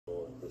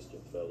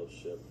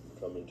Fellowship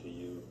coming to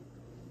you.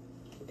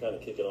 We're kind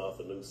of kicking off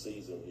a new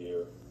season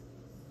here.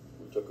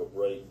 We took a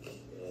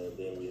break and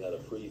then we had a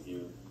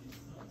preview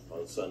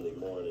on Sunday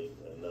morning,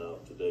 and now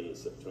today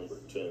is September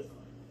 10th,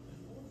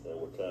 and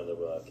we're kind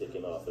of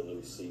kicking off a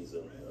new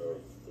season of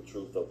the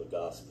truth of the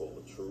gospel,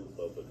 the truth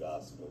of the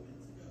gospel,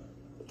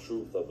 the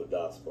truth of the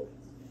gospel.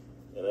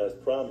 And as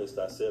promised,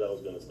 I said I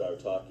was going to start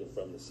talking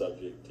from the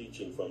subject,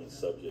 teaching from the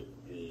subject,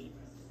 the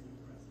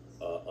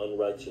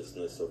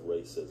unrighteousness of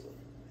racism.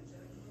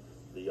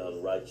 The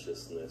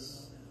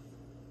unrighteousness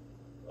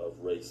of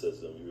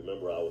racism. You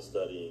remember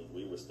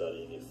we were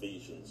studying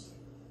Ephesians,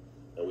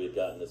 and we had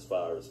gotten as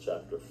far as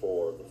chapter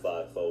 4 of the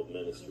fivefold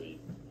ministry.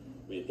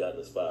 We had gotten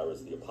as far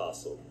as the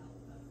apostle,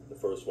 the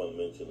first one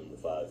mentioned in the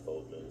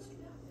fivefold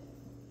ministry.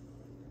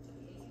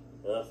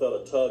 And I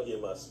felt a tug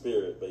in my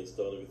spirit based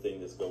on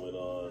everything that's going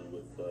on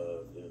with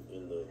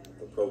in the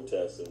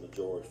protests and the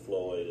George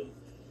Floyd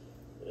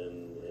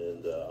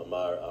and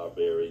Ahmaud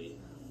Arbery.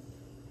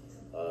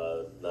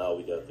 Now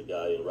we got the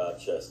guy in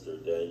Rochester,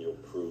 Daniel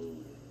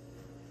Prude,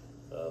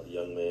 the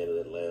young man in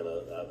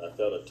Atlanta. I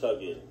felt a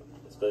tug in,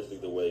 especially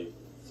the way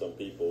some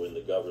people in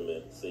the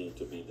government seem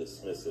to be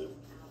dismissive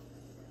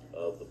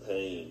of the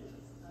pain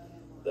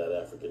that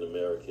African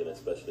American,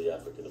 especially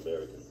African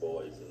American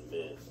boys and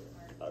men,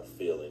 are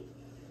feeling.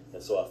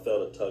 And so I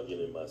felt a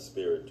tugging in my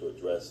spirit to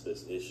address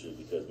this issue,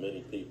 because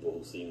many people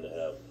who seem to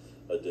have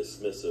a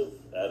dismissive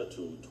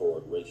attitude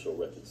toward racial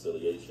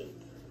reconciliation,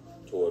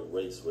 toward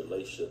race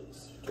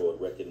relations, toward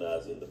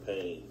recognizing the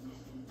pain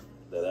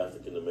that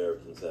African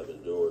Americans have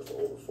endured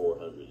for over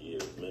 400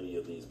 years. Many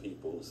of these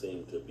people who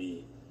seem to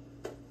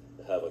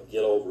have a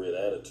get over it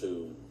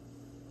attitude,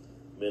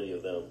 many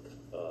of them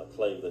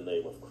claim the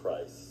name of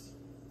Christ.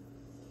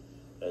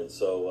 And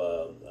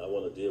so I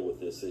want to deal with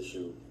this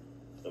issue,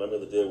 and I'm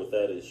going to deal with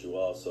that issue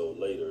also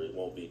later. It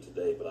won't be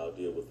today, but I'll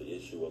deal with the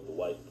issue of the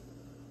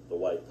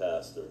white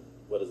pastor.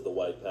 What is the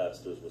white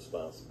pastor's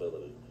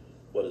responsibility?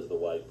 What is the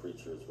white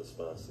preacher's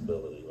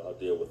responsibility? I'll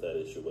deal with that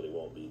issue, but it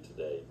won't be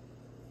today.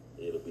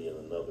 It'll be in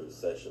another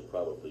session,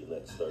 probably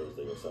next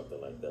Thursday or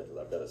something like that,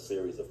 because I've got a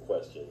series of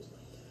questions.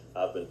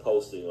 I've been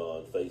posting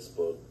on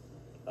Facebook.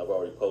 I've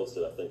already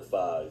posted, I think,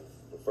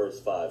 the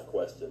first 5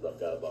 questions. I've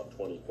got about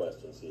 20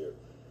 questions here,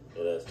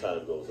 and as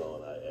time goes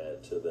on, I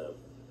add to them.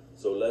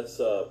 So let's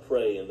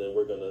pray, and then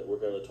we're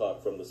gonna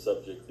talk from the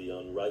subject, the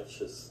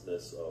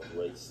unrighteousness of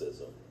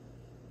racism.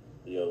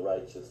 The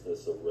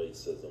unrighteousness of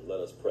racism. Let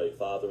us pray.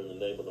 Father, in the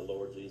name of the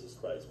Lord Jesus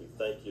Christ, we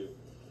thank you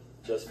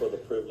just for the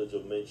privilege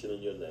of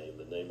mentioning your name,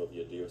 the name of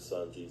your dear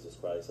Son, Jesus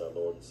Christ, our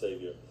Lord and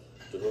Savior,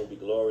 to whom be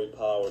glory,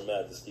 power,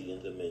 majesty,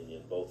 and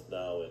dominion, both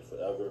now and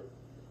forever.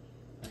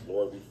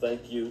 Lord, we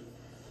thank you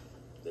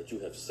that you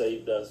have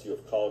saved us. You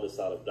have called us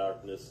out of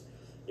darkness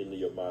into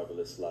your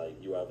marvelous light.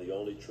 You are the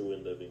only true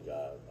and living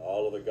God.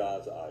 All other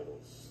gods are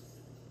idols.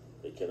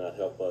 They cannot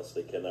help us.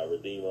 They cannot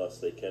redeem us.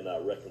 They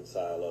cannot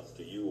reconcile us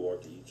to you or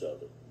to each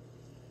other.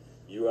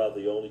 You are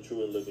the only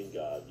true and living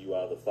God. You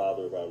are the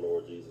Father of our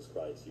Lord Jesus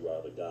Christ. You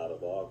are the God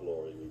of all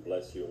glory. We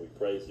bless you and we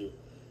praise you.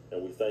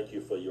 And we thank you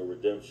for your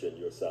redemption,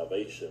 your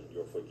salvation,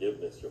 your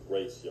forgiveness, your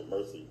grace, your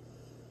mercy,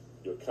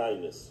 your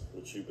kindness,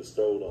 which you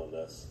bestowed on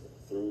us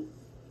through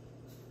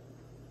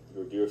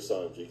your dear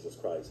Son, Jesus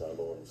Christ, our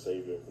Lord and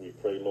Savior. We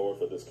pray, Lord,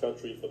 for this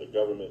country, for the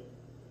government.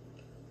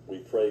 We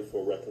pray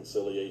for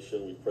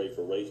reconciliation. We pray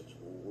for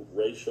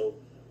racial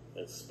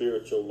and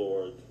spiritual,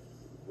 Lord,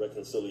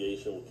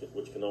 reconciliation,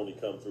 which can only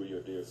come through your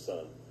dear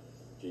Son,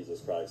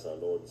 Jesus Christ, our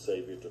Lord and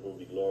Savior, to whom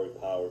be glory,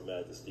 power,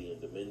 majesty,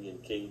 and dominion,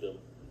 kingdom,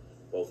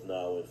 both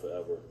now and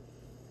forever.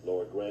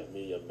 Lord, grant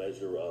me a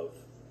measure of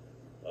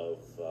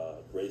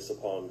grace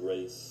upon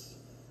grace,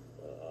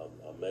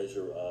 a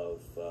measure of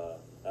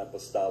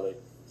apostolic,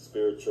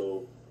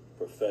 spiritual,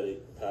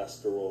 prophetic,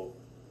 pastoral,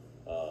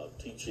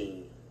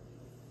 teaching,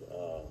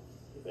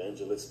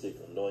 evangelistic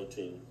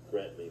anointing.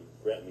 Grant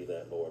me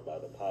that, Lord, by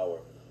the power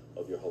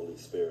of your Holy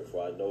Spirit.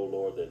 For I know,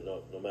 Lord, that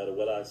no matter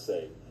what I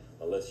say,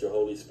 unless your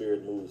Holy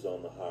Spirit moves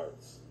on the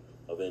hearts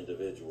of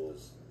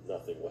individuals,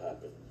 nothing will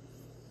happen.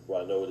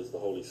 For I know it is the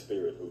Holy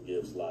Spirit who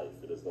gives life.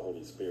 It is the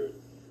Holy Spirit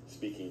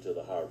speaking to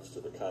the hearts, to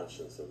the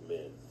conscience of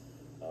men,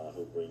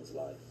 who brings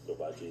life. So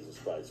by Jesus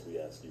Christ, we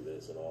ask you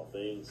this in all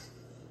things.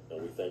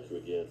 And we thank you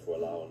again for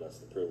allowing us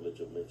the privilege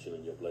of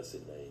mentioning your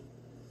blessed name.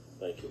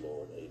 Thank you,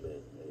 Lord.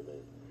 Amen,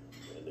 amen,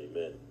 and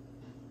amen.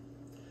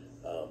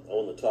 I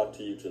want to talk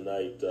to you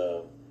tonight.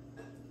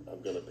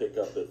 I'm going to pick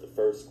up at the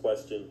first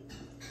question.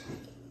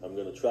 I'm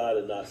going to try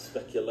to not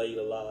speculate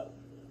a lot.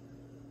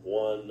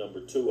 One.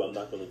 Number two, I'm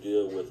not going to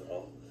deal with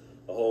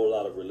a whole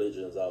lot of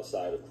religions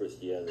outside of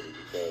Christianity,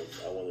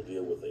 because I want to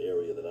deal with the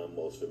area that I'm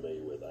most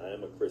familiar with. I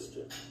am a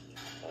Christian.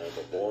 I am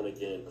a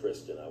born-again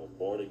Christian. I was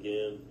born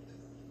again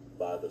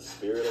by the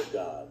Spirit of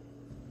God,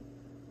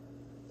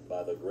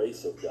 by the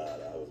grace of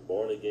God. I was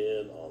born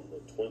again on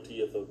the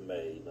 20th of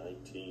May,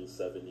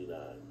 1979.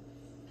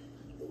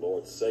 The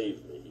Lord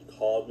saved me. He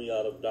called me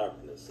out of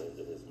darkness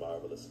into his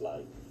marvelous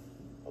light.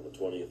 On the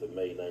 20th of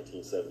May,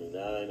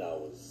 1979, I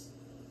was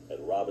at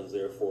Robins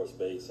Air Force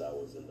Base. I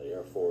was in the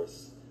Air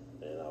Force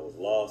And I was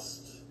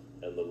lost,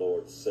 and the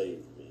Lord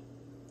saved me.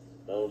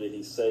 Not only did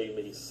he save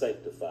me, he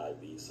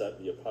sanctified me. He set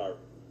me apart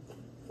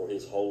for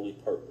his holy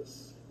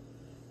purpose.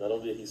 Not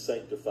only did he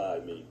sanctify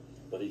me,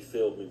 but he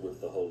filled me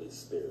with the Holy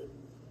Spirit.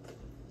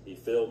 He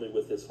filled me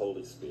with his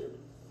Holy Spirit.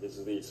 This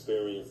is the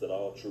experience that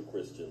all true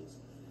Christians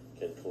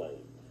can claim.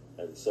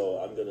 And so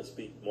I'm going to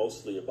speak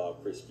mostly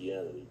about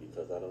Christianity,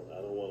 because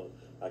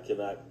I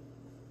cannot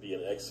be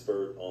an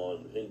expert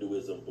on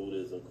Hinduism,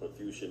 Buddhism,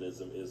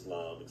 Confucianism,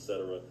 Islam,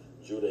 etc.,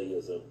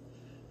 Judaism.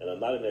 And I'm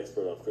not an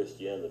expert on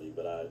Christianity,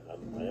 but I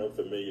am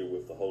familiar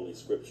with the Holy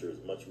Scriptures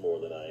much more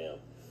than I am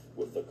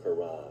with the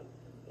Quran.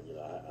 And,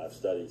 I've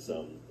studied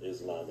some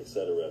Islam,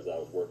 etc., as I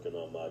was working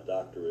on my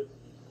doctorate.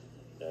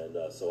 And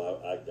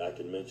so I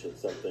can mention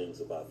some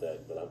things about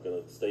that, but I'm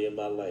going to stay in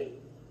my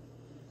lane.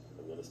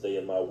 I'm going to stay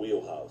in my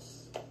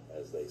wheelhouse,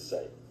 as they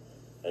say.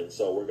 And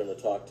so we're going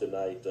to talk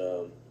tonight.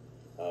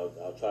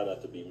 I'll try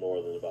not to be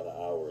more than about an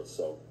hour or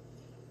so,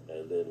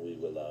 and then we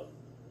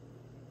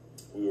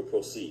will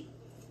proceed.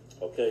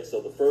 Okay,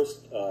 so the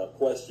first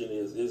question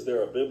is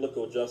there a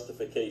biblical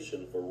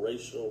justification for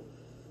racial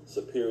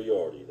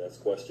superiority? That's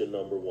question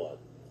number one.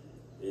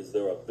 Is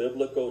there a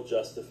biblical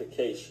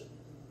justification?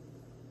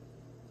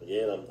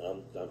 Again,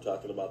 I'm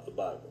talking about the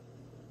Bible.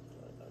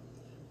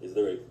 Is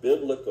there a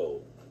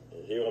biblical,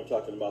 and here I'm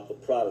talking about the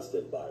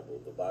Protestant Bible,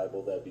 the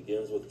Bible that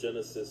begins with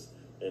Genesis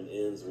and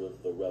ends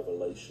with the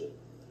Revelation.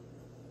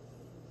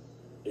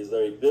 Is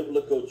there a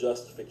biblical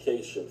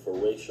justification for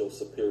racial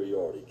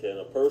superiority? Can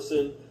a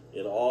person,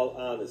 in all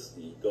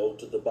honesty, go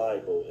to the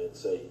Bible and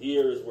say,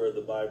 here is where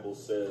the Bible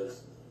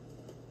says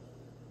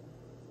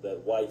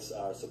that whites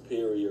are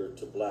superior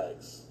to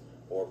blacks,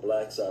 or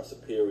blacks are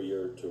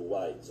superior to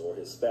whites, or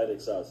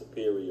Hispanics are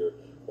superior,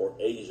 or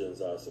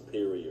Asians are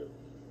superior,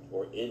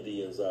 or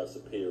Indians are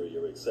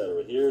superior,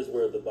 etc. Here's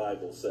where the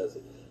Bible says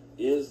it.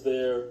 Is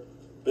there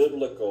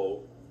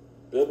biblical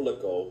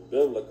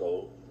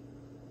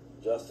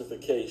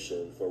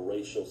justification for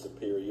racial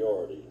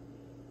superiority?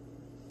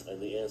 And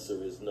the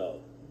answer is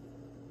no.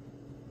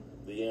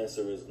 The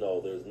answer is no.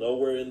 There's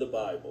nowhere in the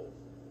Bible,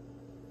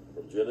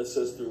 from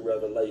Genesis through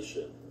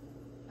Revelation,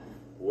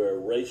 where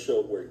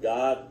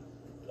God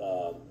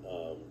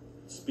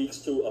speaks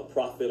to a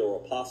prophet or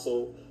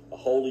apostle, a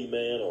holy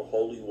man or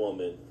holy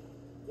woman,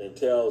 and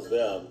tells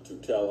them to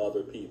tell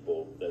other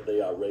people that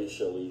they are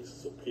racially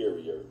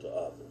superior to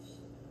others.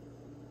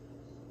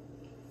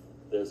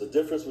 There's a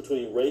difference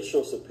between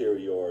racial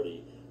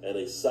superiority and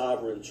a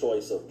sovereign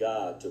choice of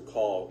God to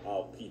call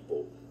out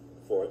people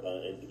for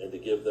and to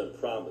give them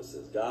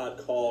promises. God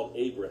called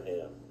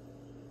Abraham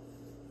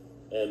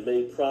and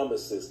made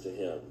promises to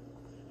him,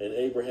 and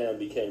Abraham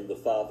became the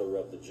father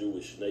of the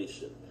Jewish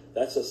nation.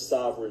 That's a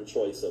sovereign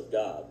choice of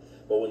God.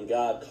 But when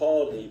God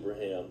called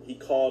Abraham, he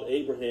called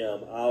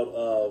Abraham out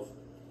of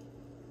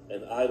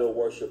an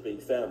idol-worshiping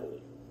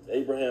family.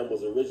 Abraham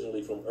was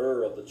originally from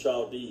Ur of the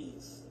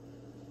Chaldees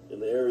in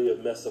the area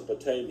of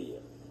Mesopotamia.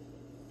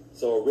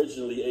 So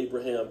originally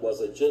Abraham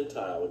was a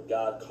Gentile, and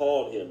God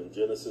called him in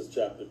Genesis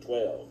chapter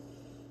 12.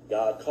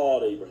 God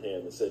called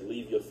Abraham and said,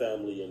 leave your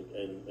family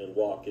and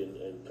walk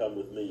and come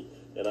with me,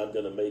 and I'm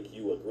going to make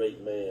you a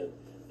great man,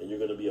 and you're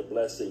going to be a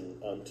blessing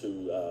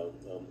unto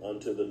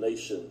the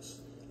nations.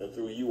 And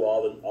through you,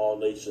 all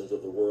nations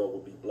of the world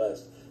will be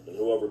blessed. And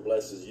whoever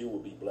blesses you will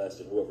be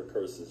blessed, and whoever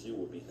curses you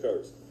will be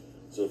cursed.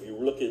 So if you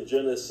look in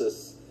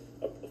Genesis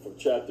from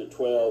chapter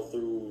 12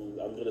 through,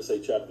 I'm going to say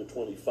chapter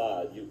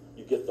 25, you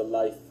get the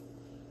life,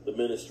 the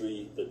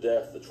ministry, the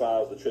death, the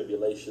trials, the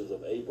tribulations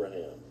of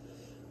Abraham.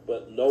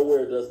 But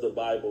nowhere does the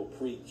Bible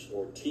preach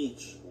or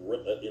teach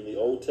in the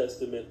Old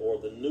Testament or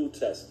the New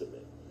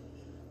Testament.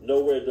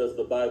 Nowhere does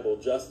the Bible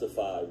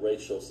justify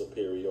racial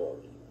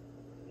superiority.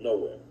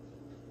 Nowhere.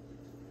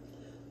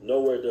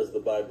 Nowhere does the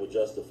Bible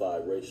justify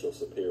racial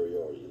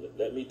superiority.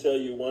 Let me tell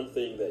you one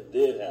thing that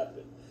did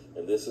happen,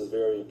 and this is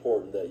very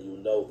important that you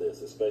know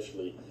this,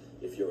 especially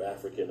if you're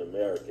African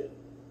American.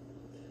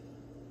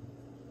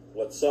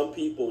 What some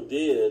people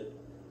did,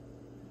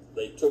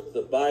 they took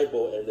the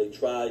Bible and they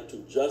tried to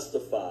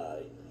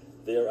justify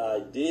their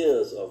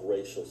ideas of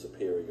racial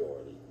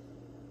superiority.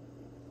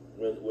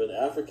 When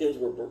Africans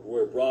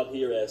were brought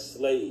here as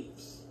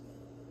slaves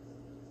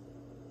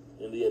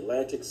in the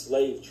Atlantic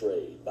slave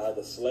trade by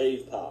the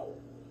slave power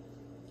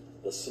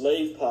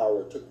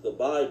took the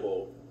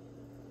Bible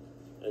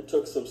and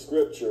took some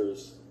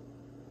scriptures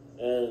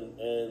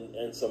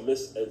and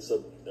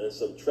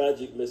some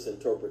tragic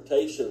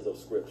misinterpretations of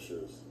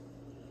scriptures,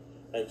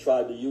 and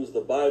tried to use the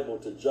Bible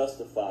to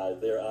justify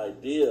their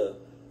idea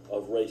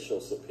of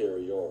racial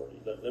superiority.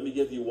 Let me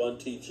give you one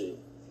teaching.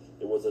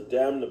 It was a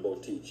damnable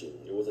teaching.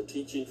 It was a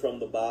teaching from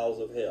the bowels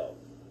of hell.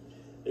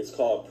 It's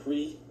called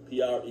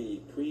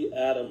pre-Adamism.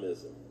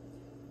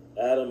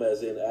 Adam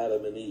as in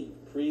Adam and Eve.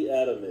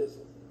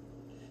 Pre-Adamism.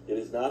 It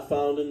is not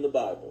found in the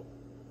Bible,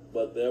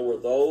 but there were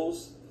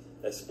those,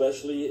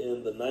 especially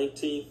in the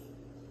 19th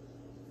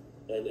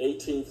and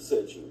 18th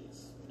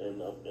centuries,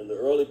 and in the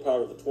early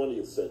part of the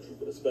 20th century,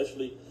 but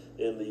especially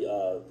in the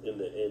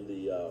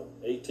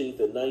 18th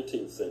and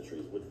 19th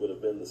centuries, which would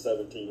have been the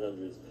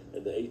 1700s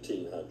in the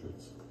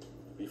 1800s,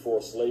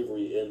 before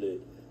slavery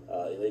ended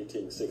in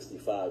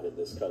 1865 in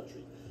this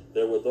country.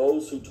 There were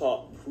those who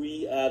taught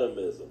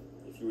pre-Adamism.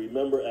 If you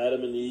remember,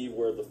 Adam and Eve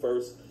were the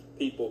first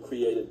people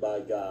created by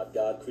God.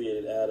 God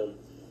created Adam,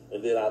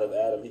 and then out of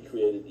Adam he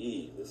created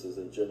Eve. This is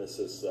in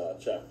Genesis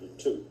chapter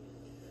 2.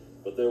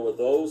 But there were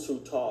those who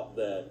taught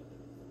that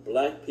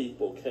black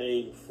people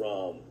came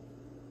from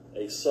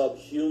a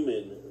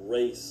subhuman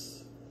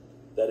race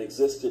that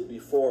existed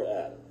before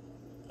Adam.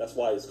 That's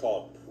why it's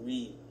called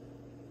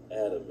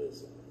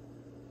pre-Adamism.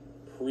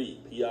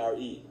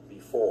 P-R-E,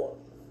 before.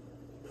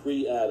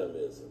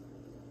 Pre-Adamism.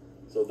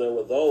 So there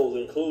were those,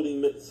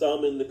 including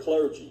some in the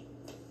clergy,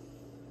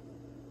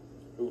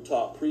 who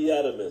taught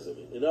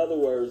pre-Adamism. In other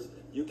words,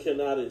 you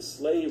cannot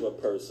enslave a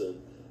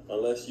person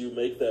unless you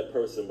make that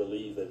person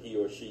believe that he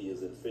or she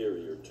is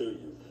inferior to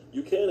you.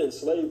 You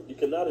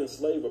cannot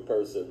enslave a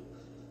person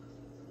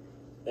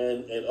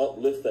and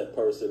uplift that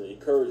person and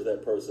encourage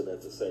that person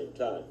at the same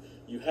time.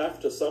 You have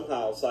to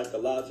somehow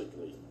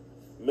psychologically,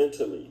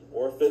 mentally,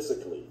 or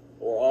physically,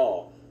 or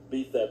all,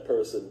 beat that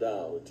person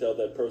down and tell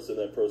that person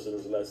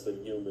is less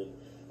than human,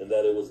 and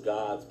that it was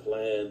God's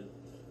plan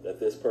that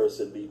this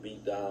person be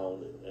beat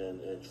down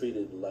and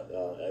treated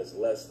as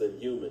less than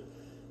human.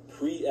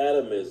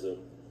 Pre-Adamism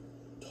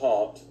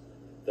taught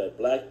that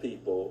black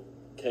people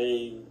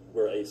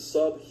were a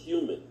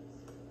subhuman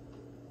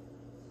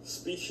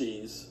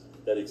species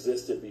that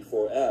existed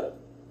before Adam.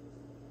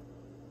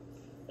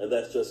 And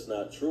that's just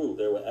not true.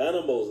 There were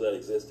animals that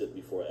existed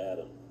before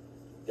Adam.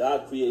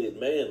 God created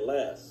man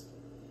last,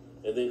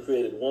 and then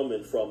created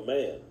woman from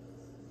man.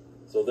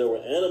 So there were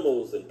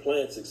animals and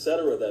plants,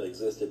 etc., that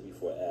existed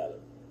before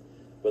Adam.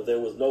 But there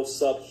was no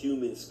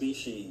subhuman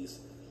species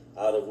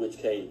out of which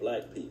came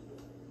black people.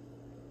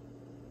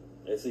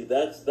 And see,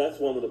 that's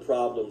one of the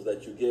problems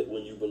that you get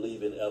when you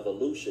believe in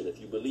evolution. If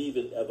you believe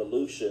in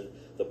evolution,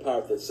 the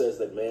part that says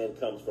that man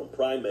comes from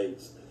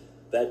primates,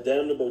 that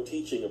damnable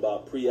teaching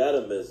about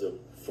pre-Adamism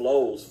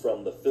flows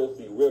from the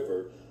filthy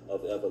river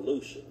of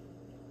evolution.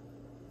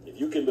 If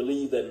you can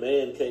believe that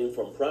man came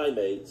from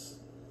primates,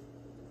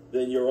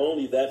 then you're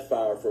only that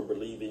far from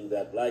believing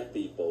that black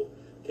people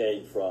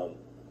came from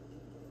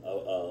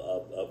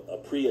a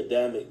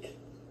pre-Adamic,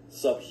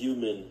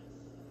 subhuman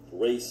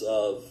race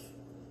of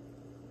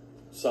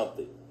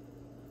something.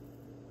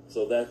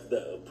 So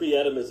that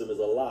pre-Adamism is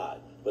a lie,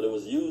 but it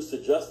was used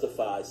to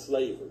justify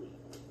slavery.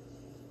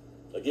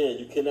 Again,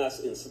 you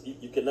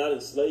cannot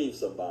enslave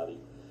somebody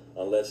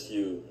unless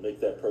you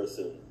make that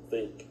person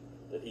think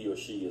that he or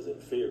she is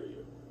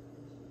inferior.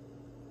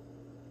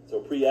 So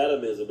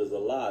pre-Adamism is a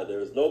lie. There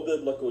is no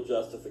biblical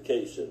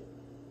justification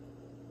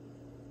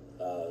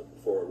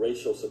for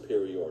racial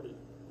superiority.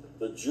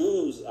 The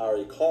Jews are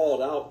a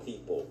called out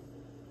people,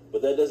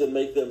 but that doesn't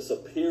make them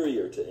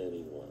superior to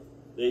anyone.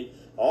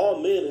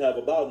 All men have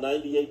about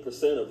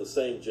 98% of the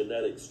same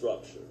genetic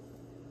structure.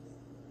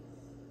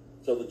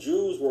 So the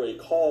Jews were a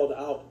called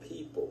out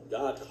people.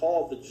 God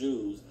called the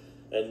Jews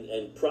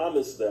and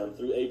promised them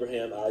through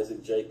Abraham,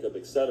 Isaac, Jacob,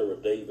 etc.,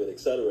 David,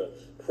 etc.,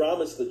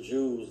 promised the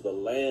Jews the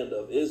land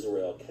of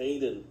Israel,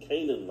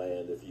 Canaan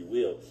land, if you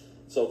will.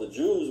 So the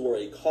Jews were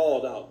a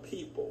called out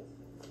people,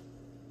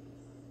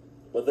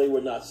 but they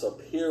were not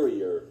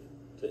superior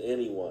to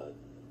anyone,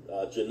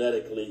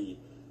 genetically,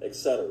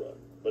 etc.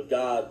 But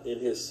God, in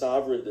his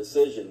sovereign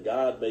decision,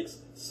 God makes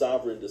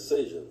sovereign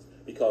decisions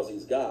because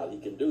he's God. He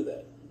can do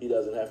that. He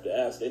doesn't have to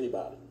ask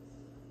anybody.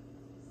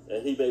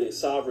 And he made a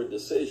sovereign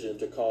decision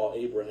to call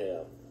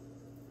Abraham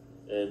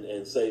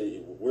and say,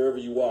 wherever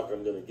you walk,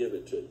 I'm going to give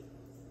it to you.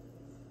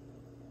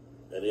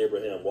 And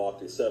Abraham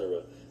walked,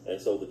 etc.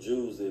 And so the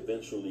Jews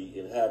eventually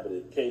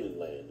inhabited Canaan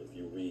land, if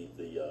you read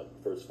the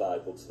first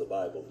 5 books of the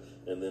Bible.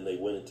 And then they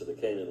went into the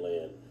Canaan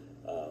land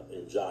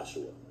in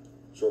Joshua,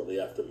 shortly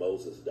after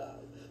Moses died.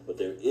 But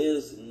there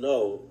is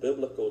no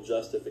biblical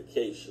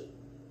justification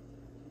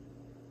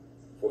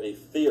for a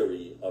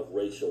theory of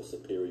racial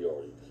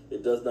superiority.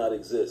 It does not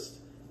exist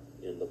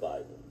in the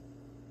Bible.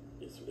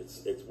 It's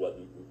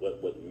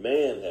what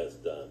man has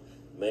done.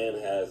 Man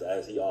has,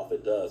 as he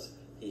often does,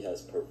 he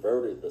has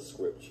perverted the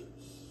scriptures.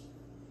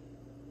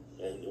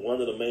 And one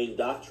of the main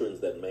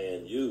doctrines that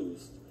man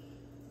used,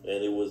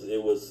 and it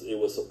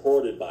was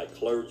supported by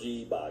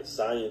clergy, by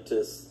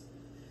scientists,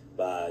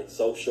 by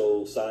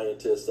social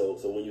scientists.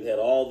 So when you had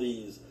all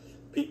these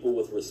people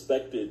with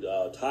respected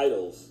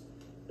titles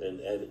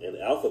and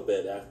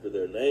alphabet after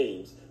their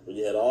names, when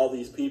you had all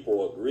these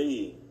people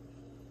agreeing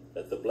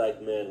that the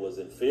black man was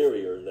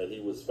inferior and that he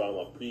was from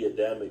a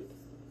pre-Adamic,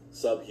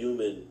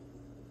 subhuman,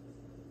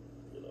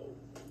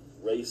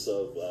 race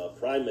of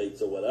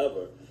primates or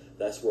whatever,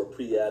 that's where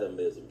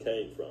pre-Adamism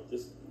came from.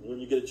 Just when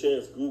you get a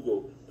chance,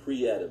 Google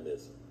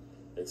pre-Adamism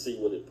and see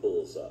what it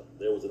pulls up.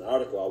 There was an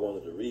article I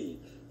wanted to read,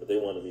 but they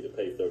wanted me to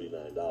pay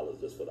 $39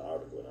 just for the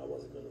article, and I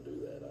wasn't going to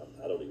do that.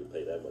 I don't even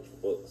pay that much for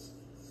books.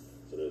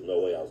 So there's no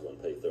way I was going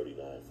to pay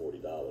 $39,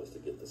 $40 to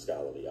get the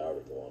scholarly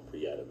article on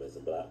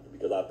pre-Adamism,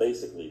 because I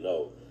basically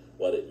know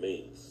what it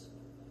means.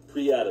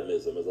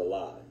 Pre-Adamism is a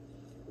lie.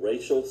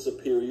 Racial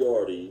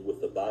superiority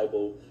with the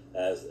Bible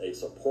as a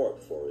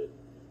support for it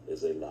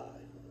is a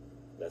lie.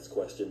 That's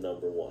question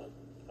number one.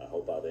 I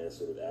hope I've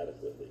answered it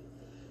adequately.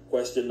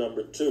 Question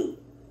number two.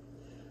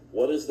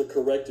 What is the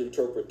correct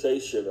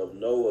interpretation of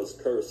Noah's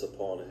curse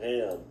upon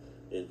Ham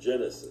in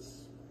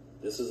Genesis?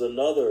 This is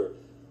another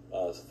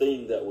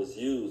thing that was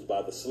used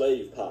by the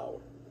slave power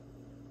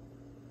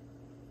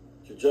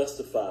to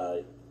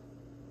justify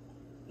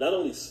not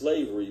only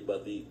slavery,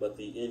 but the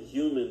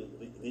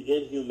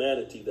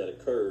inhumanity that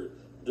occurred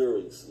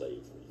during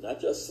slavery. Not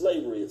just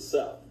slavery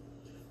itself,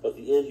 but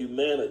the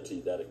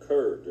inhumanity that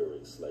occurred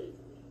during slavery.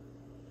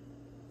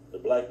 The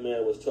black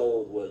man was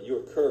told, well,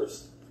 you're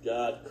cursed.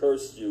 God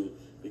cursed you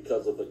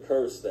because of the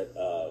curse that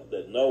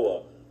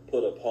Noah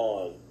put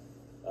upon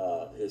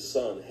his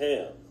son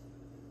Ham.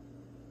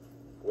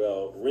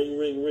 Well, ring,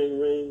 ring, ring,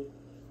 ring.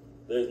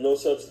 There's no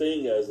such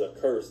thing as a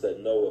curse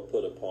that Noah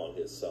put upon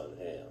his son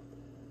Ham.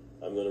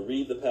 I'm going to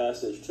read the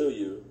passage to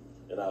you,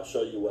 and I'll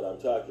show you what I'm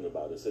talking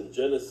about. It's in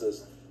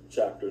Genesis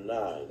chapter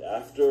 9.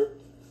 After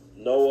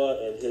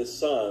Noah and his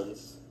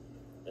sons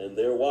and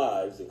their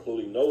wives,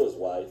 including Noah's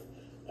wife,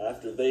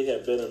 after they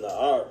had been in the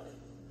ark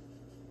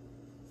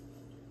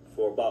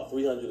for about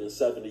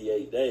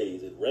 378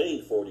 days, it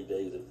rained 40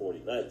 days and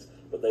 40 nights,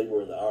 but they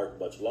were in the ark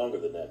much longer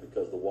than that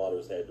because the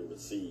waters had to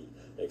recede,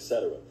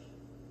 etc.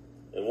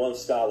 And one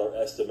scholar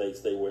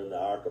estimates they were in the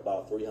ark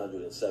about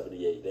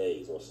 378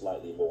 days, or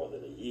slightly more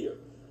than a year.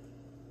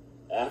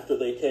 After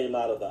they came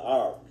out of the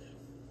ark,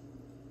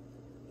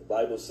 the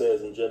Bible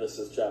says in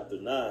Genesis chapter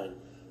 9,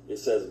 it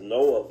says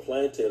Noah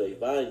planted a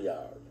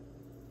vineyard.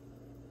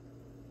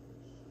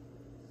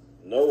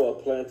 Noah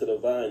planted a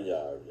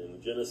vineyard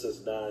in Genesis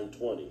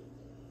 9:20.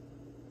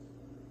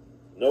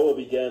 Noah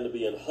began to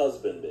be an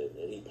husbandman,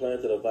 and he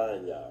planted a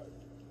vineyard.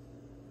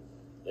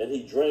 And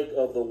he drank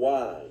of the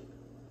wine,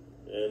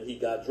 and he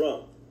got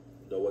drunk.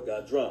 Noah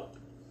got drunk.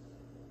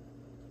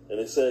 And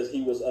it says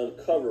he was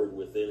uncovered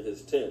within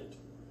his tent.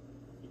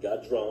 He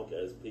got drunk,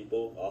 as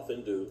people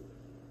often do,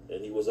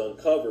 and he was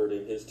uncovered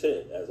in his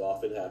tent, as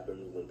often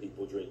happens when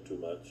people drink too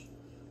much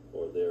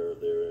or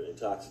they're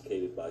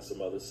intoxicated by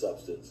some other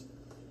substance.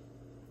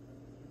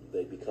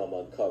 They become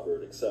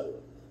uncovered, etc.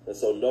 And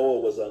so Noah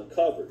was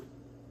uncovered.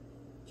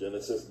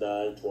 Genesis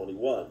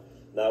 9:21.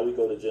 Now we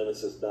go to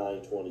Genesis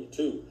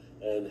 9:22.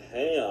 And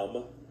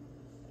Ham,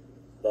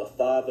 the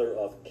father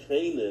of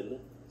Canaan,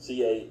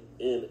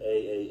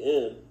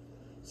 Canaan,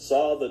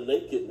 saw the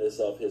nakedness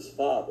of his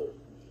father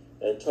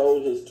and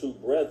told his two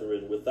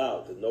brethren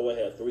without, because Noah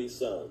had three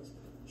sons,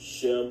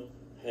 Shem,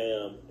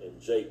 Ham,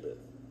 and Japheth.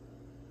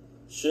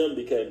 Shem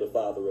became the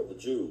father of the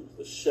Jews,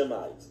 the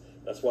Shemites.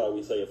 That's why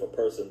we say if a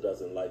person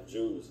doesn't like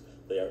Jews,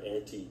 they are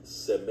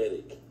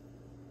anti-Semitic,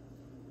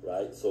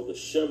 right? So the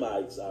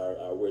Shemites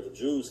are where the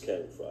Jews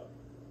came from.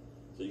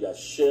 So you got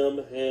Shem,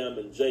 Ham,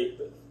 and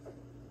Japheth.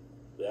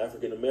 The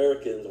African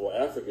Americans, or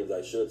Africans,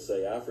 I should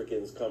say,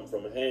 Africans come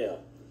from Ham,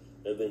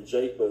 and then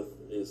Japheth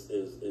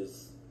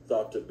is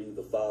thought to be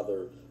the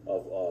father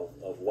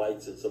of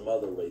whites and some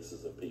other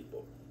races of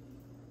people.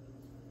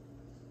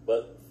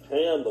 But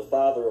Ham, the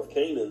father of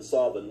Canaan,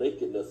 saw the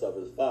nakedness of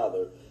his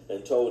father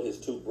and told his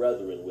two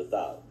brethren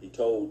without. He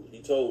told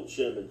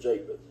Shem and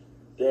Japheth,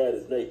 Dad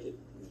is naked.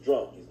 He's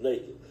drunk. He's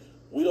naked.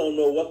 We don't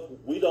know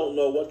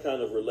what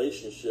kind of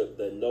relationship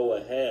that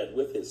Noah had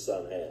with his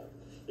son Ham.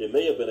 It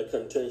may have been a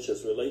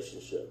contentious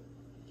relationship.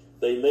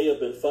 They may have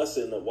been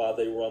fussing while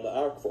they were on the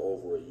ark for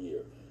over a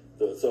year.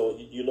 So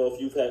you know, if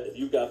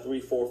you've got 3,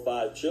 4,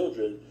 5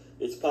 children,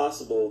 it's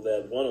possible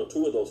that one or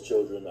two of those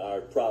children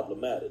are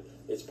problematic.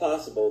 It's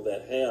possible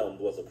that Ham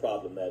was a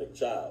problematic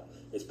child.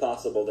 It's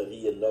possible that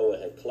he and Noah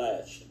had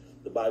clashed.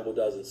 The Bible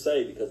doesn't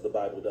say, because the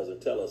Bible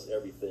doesn't tell us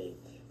everything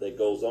that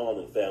goes on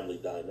in family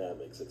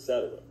dynamics,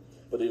 etc.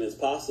 But it is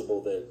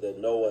possible that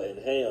Noah and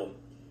Ham,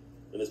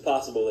 and it's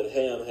possible that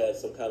Ham had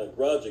some kind of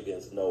grudge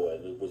against Noah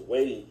and was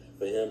waiting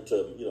for him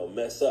to,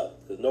 mess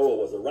up, because Noah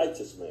was a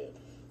righteous man.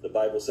 The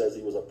Bible says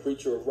he was a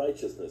preacher of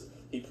righteousness.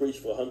 He preached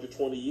for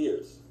 120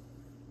 years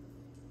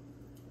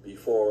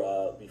before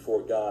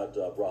God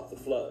brought the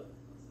flood.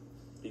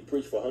 He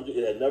preached for 100.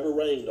 It had never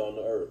rained on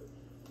the earth,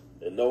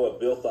 and Noah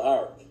built the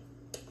ark.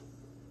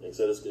 And he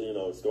said, it's going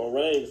to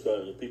rain. It's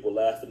going to, people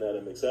laughing at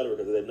him, etc.,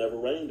 because it had never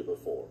rained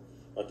before.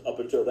 Up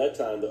until that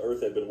time, the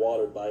earth had been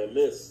watered by a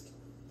mist.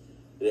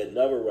 It had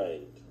never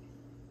rained.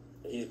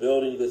 And he's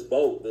building this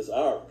boat, this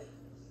ark,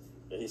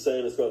 and he's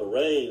saying it's going to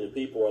rain, and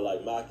people are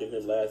like mocking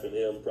him, laughing at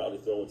him, probably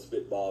throwing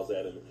spitballs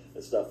at him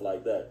and stuff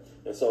like that.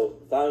 And so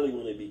finally,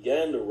 when it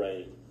began to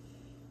rain,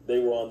 they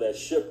were on that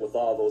ship with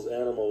all those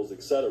animals,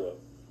 etc.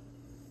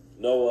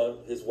 Noah,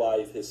 his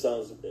wife, his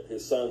sons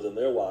and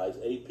their wives,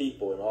 8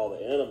 people, and all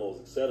the animals,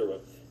 etc.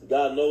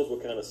 God knows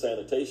what kind of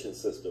sanitation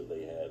system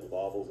they had with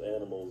all those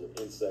animals and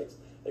insects,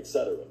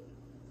 etc.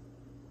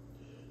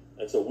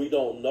 And so we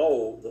don't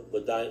know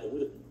the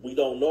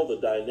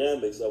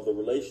dynamics of the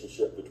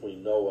relationship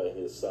between Noah and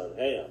his son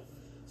Ham.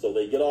 So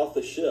they get off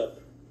the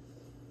ship.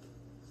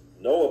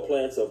 Noah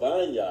plants a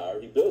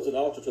vineyard. He builds an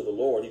altar to the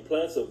Lord. He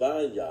plants a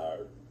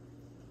vineyard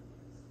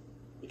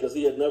because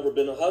he had never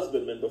been a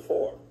husbandman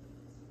before.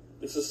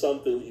 This is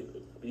something,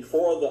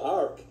 before the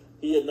ark,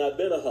 he had not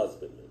been a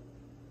husbandman,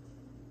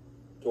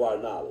 to our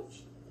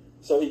knowledge.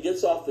 So he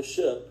gets off the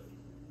ship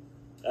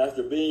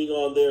after being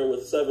on there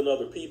with 7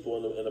 other people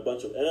and a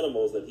bunch of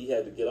animals that he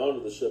had to get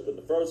onto the ship in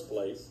the first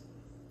place.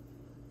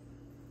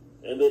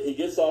 And then he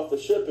gets off the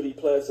ship and he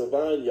plants a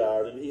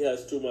vineyard, and he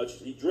has too much.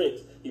 He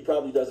drinks. He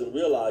probably doesn't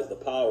realize the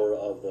power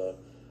of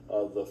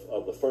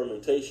the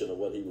fermentation of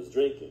what he was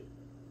drinking.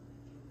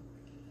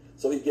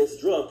 So he gets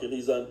drunk and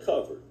he's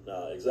uncovered.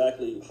 Now,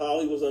 exactly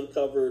how he was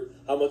uncovered,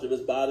 how much of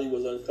his body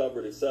was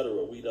uncovered,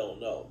 etc., we don't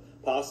know.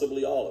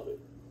 Possibly all of it.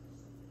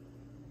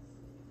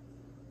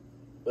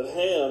 But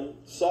Ham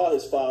saw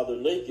his father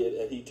naked,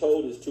 and he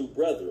told his 2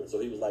 brethren. So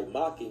he was like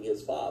mocking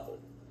his father.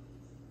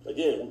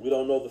 Again, we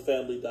don't know the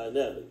family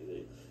dynamic.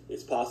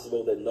 It's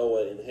possible that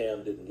Noah and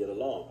Ham didn't get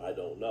along. I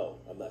don't know.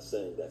 I'm not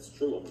saying that's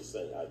true. I'm just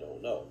saying I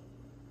don't know.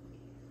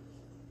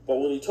 But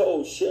when he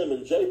told Shem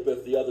and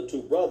Japheth, the other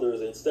 2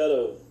 brothers, instead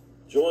of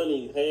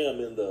joining Ham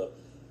in the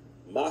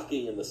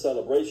mocking and the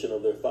celebration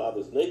of their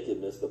father's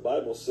nakedness, the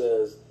Bible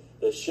says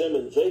that Shem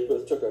and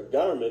Japheth took a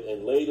garment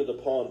and laid it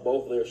upon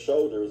both their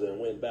shoulders and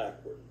went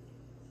backward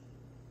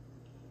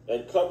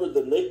and covered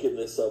the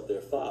nakedness of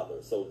their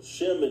father. So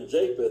Shem and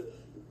Japheth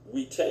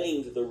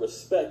retained the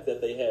respect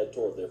that they had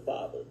toward their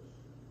father.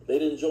 They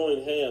didn't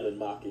join Ham in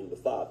mocking the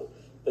father.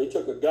 They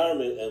took a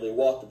garment and they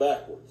walked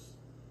backwards.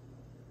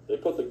 They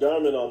put the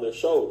garment on their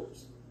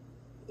shoulders.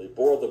 They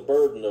bore the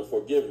burden of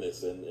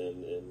forgiveness, and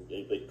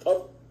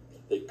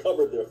they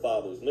covered their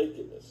father's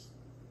nakedness.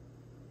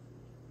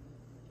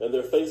 And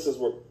their faces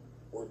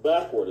were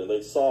backward, and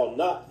they saw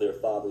not their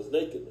father's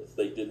nakedness.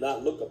 They did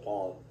not look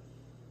upon,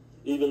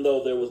 even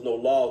though there was no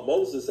law of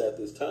Moses at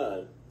this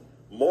time,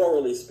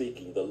 morally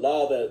speaking, the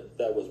law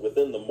that was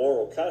within the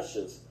moral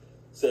conscience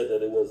said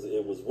that it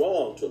was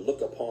wrong to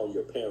look upon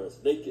your parents'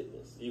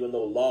 nakedness, even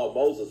though law of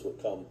Moses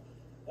would come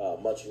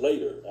much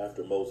later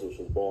after Moses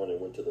was born and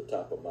went to the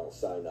top of Mount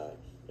Sinai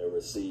and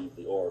received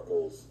the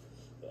oracles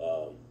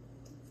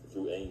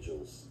through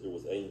angels. It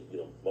was,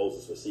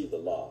 Moses received the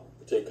law,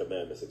 the 10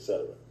 Commandments,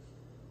 etc.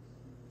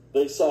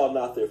 They saw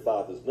not their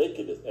father's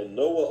nakedness, and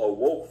Noah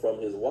awoke from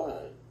his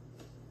wine.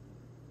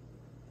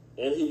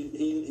 And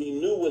he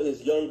knew what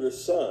his younger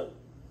son,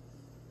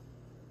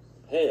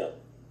 Ham,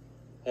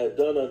 had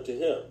done unto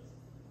him.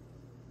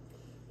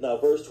 Now,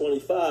 verse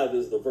 25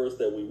 is the verse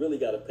that we really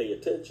got to pay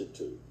attention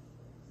to.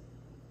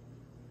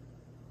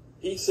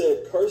 He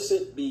said,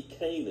 "Cursed be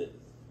Canaan.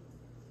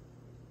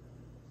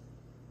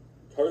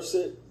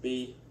 Cursed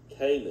be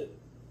Canaan."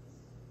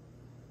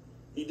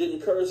 He didn't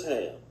curse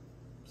Ham.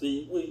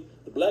 See,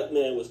 the black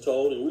man was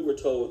told, and we were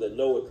told that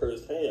Noah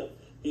cursed Ham.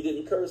 He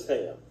didn't curse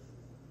Ham.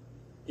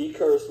 He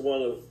cursed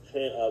one of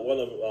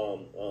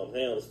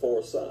Ham's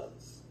 4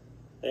 sons.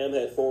 Ham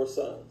had 4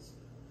 sons.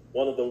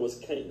 One of them was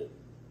Canaan.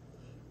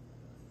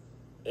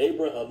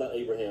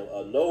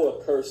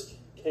 Noah cursed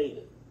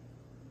Canaan.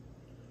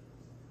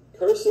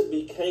 "Cursed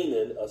be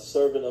Canaan, a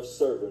servant of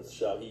servants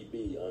shall he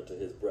be unto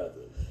his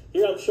brethren."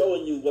 Here I'm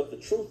showing you what the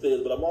truth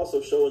is, but I'm also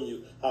showing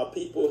you how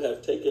people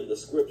have taken the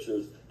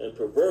scriptures and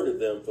perverted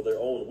them for their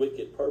own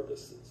wicked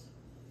purposes.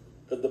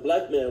 Because the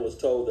black man was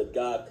told that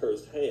God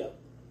cursed Ham,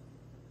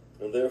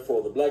 and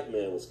therefore the black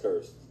man was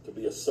cursed to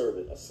be a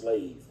servant, a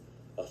slave,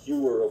 a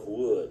hewer of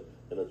wood,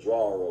 and a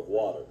drawer of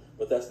water.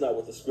 But that's not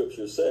what the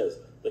scripture says.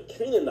 The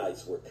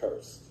Canaanites were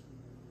cursed.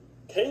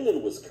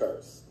 Canaan was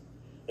cursed.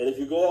 And if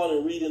you go on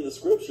and read in the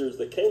scriptures,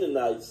 the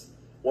Canaanites,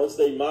 once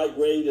they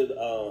migrated,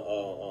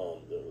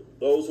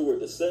 those who were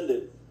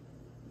descended,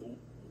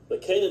 the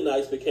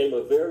Canaanites became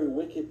a very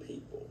wicked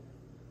people.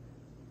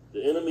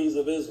 The enemies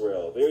of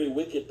Israel, a very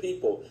wicked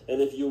people.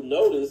 And if you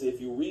notice,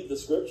 if you read the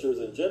scriptures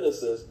in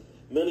Genesis,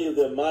 many of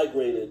them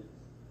migrated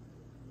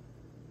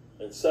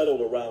and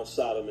settled around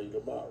Sodom and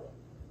Gomorrah.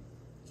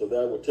 So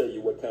that would tell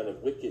you what kind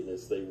of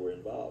wickedness they were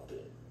involved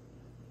in.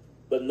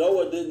 But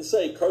Noah didn't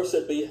say,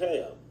 "Cursed be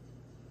Ham."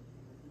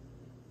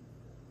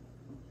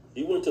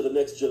 He went to the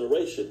next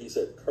generation. He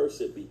said,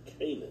 "Cursed be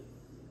Canaan.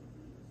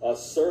 A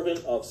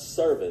servant of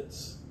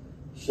servants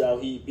shall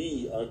he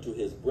be unto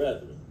his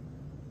brethren."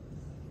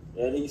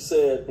 And he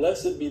said,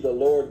 "Blessed be the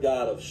Lord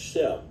God of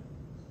Shem."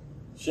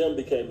 Shem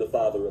became the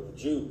father of the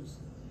Jews.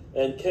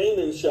 "And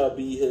Canaan shall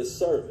be his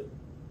servant.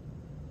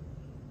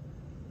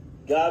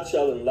 God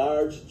shall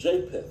enlarge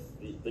Japheth,"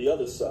 the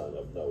other son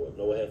of Noah.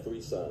 Noah had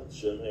 3 sons,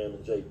 Shem, Ham,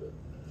 and Japheth.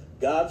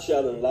 "God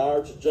shall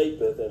enlarge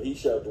Japheth, and he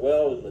shall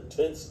dwell in the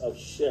tents of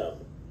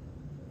Shem."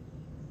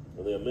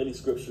 And there are many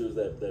scriptures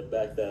that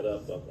back that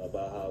up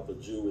about how the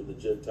Jew and the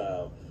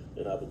Gentile,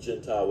 and how the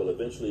Gentile will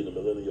eventually in the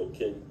millennial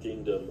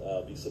kingdom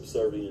be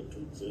subservient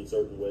in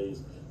certain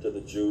ways to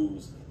the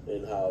Jews,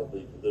 and how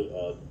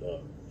the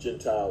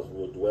Gentiles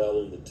will dwell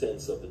in the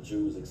tents of the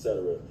Jews,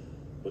 etc.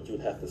 But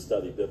you'd have to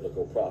study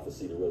biblical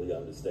prophecy to really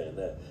understand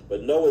that.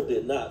 But Noah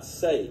did not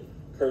say,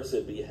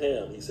 "Cursed be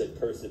Ham." He said,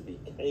 "Cursed be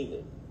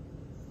Canaan."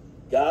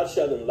 God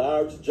shall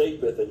enlarge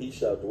Japheth, and he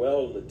shall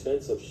dwell in the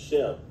tents of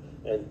Shem,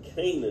 and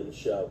Canaan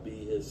shall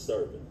be his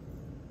servant.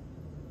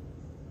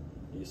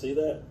 Do you see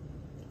that?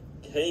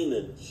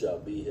 Canaan shall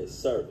be his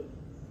servant.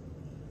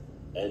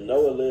 And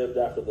Noah lived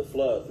after the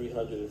flood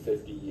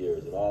 350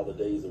 years, and all the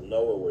days of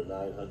Noah were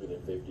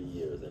 950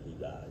 years, and he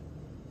died.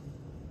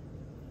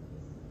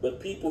 But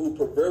people who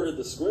perverted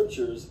the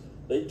scriptures,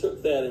 they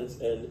took that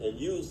and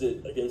used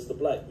it against the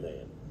black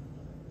man.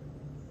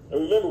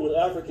 And remember, when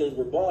Africans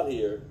were brought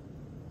here,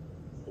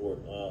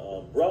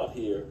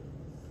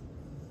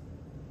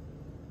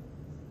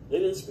 they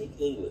didn't speak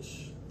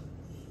English.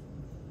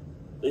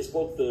 They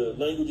spoke the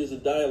languages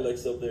and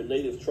dialects of their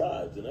native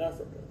tribes in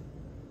Africa.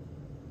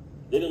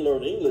 They didn't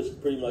learn English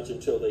pretty much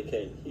until they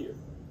came here.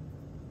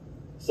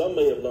 Some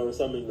may have learned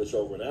some English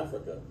over in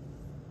Africa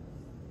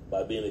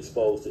by being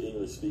exposed to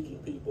English-speaking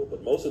people,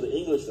 but most of the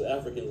English that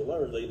Africans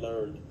learned, they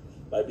learned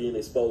by being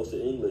exposed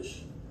to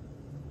English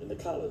in the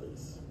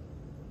colonies,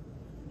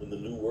 in the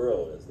New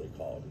World, as they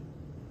called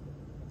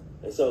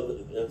it.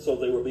 And so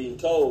they were being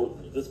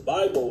told, this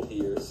Bible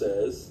here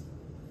says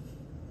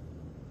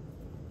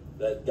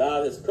that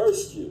God has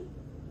cursed you.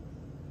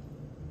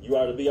 You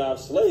are to be our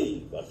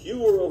slave, a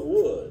hewer of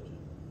wood,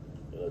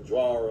 and a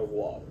drawer of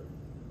water.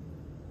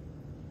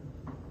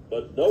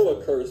 But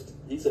Noah cursed,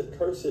 he said,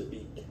 cursed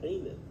be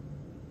Canaan.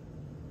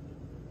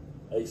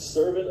 A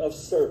servant of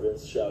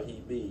servants shall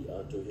he be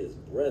unto his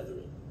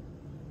brethren.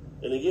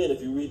 And again,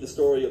 if you read the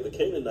story of the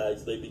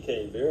Canaanites, they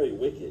became very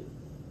wicked,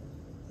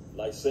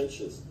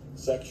 licentious,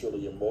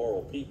 sexually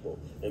immoral people.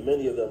 And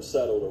many of them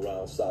settled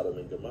around Sodom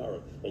and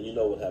Gomorrah. And you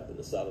know what happened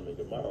to Sodom and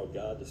Gomorrah?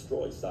 God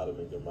destroyed Sodom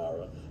and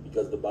Gomorrah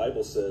because the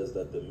Bible says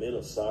that the men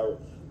of Sodom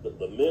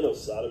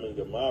and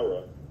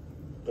Gomorrah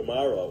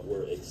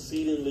were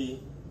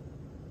exceedingly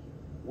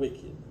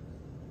wicked.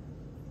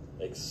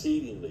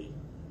 Exceedingly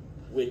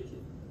wicked.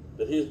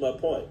 But here's my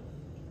point.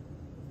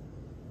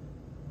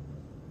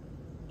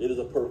 It is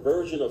a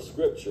perversion of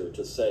Scripture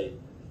to say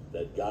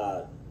that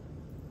God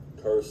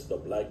cursed the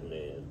black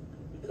man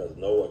because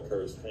Noah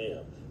cursed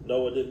Ham.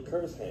 Noah didn't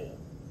curse Ham.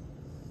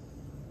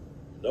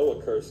 Noah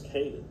cursed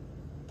Canaan.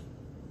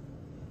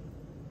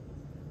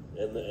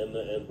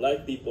 And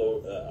black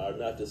people are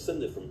not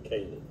descended from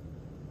Canaan.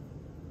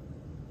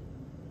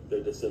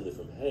 They're descended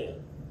from Ham.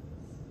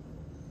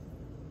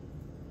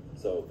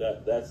 So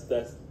that's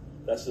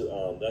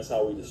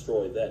how we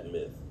destroy that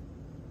myth.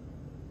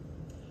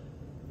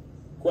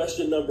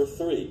 Question number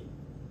 3.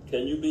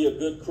 Can you be a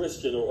good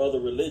Christian or other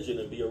religion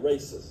and be a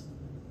racist?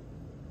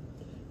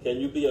 Can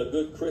you be a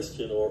good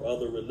Christian or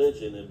other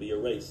religion and be a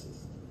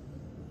racist?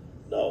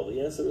 No,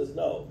 the answer is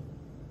no.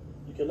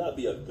 You cannot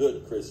be a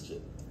good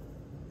Christian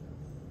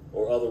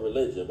or other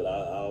religion, but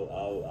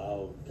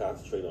I'll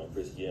concentrate on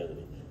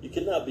Christianity. You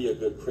cannot be a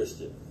good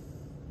Christian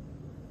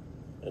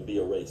and be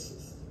a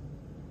racist.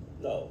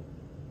 No,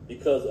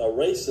 because a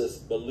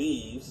racist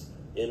believes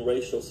in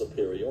racial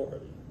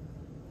superiority.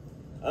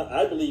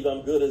 I believe I'm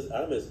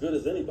as good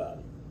as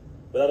anybody,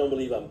 but I don't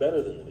believe I'm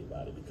better than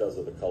anybody because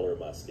of the color of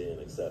my skin,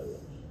 etc.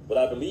 But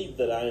I believe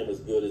that I am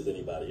as good as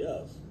anybody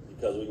else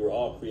because we were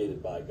all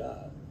created by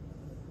God.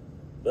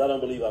 But I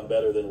don't believe I'm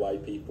better than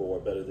white people or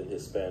better than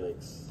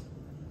Hispanics.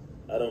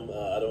 I don't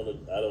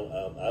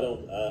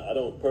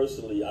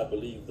personally. I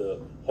believe the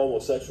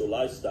homosexual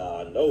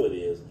lifestyle, I know it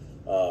is.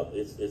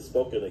 It's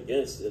spoken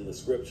against in the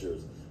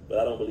scriptures, but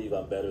I don't believe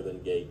I'm better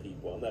than gay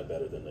people. I'm not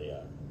better than they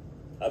are.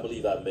 I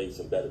believe I've made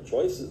some better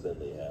choices than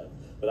they have,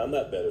 but I'm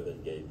not better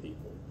than gay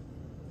people.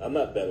 I'm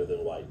not better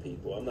than white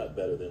people. I'm not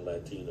better than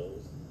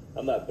Latinos.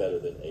 I'm not better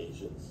than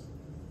Asians.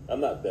 I'm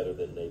not better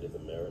than Native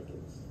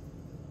Americans.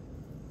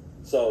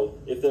 So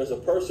if there's a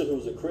person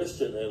who's a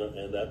Christian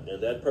and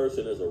that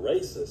person is a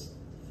racist,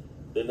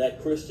 then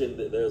that Christian,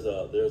 there's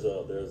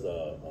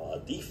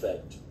a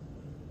defect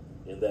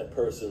in that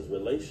person's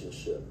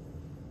relationship,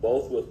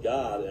 both with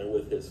God and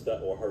with his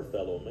or her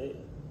fellow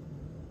man.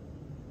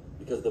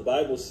 Because the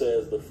Bible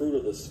says the fruit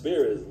of the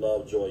Spirit is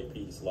love, joy,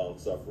 peace,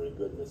 long-suffering,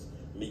 goodness,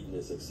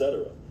 meekness,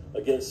 etc.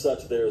 Against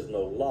such there is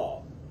no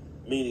law,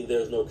 meaning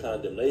there's no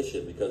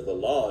condemnation, because the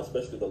law,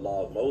 especially the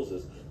law of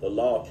Moses, the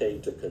law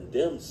came to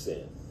condemn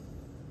sin.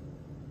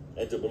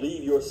 And to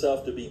believe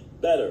yourself to be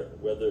better,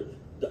 whether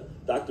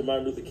Dr.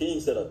 Martin Luther King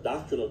said a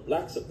doctrine of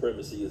black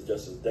supremacy is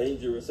just as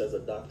dangerous as a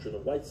doctrine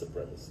of white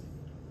supremacy.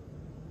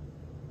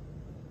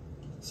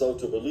 So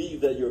to believe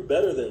that you're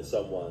better than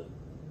someone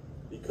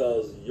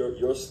because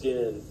your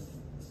skin,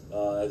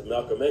 as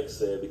Malcolm X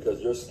said,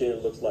 because your skin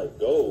looks like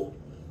gold,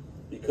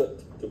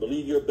 because to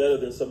believe you're better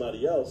than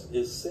somebody else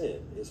is sin,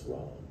 it's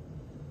wrong.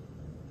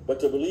 But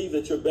to believe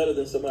that you're better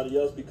than somebody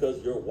else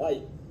because you're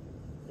white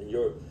and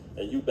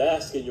you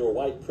bask in your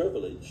white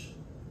privilege,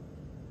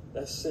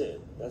 that's sin,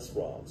 that's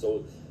wrong.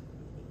 So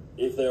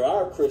if there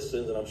are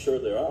Christians, and I'm sure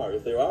there are,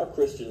 if there are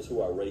Christians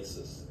who are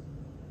racist,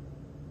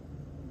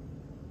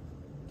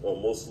 or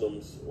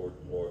Muslims, or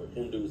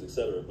Hindus,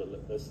 etc., but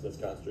let's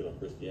concentrate on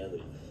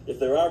Christianity. If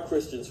there are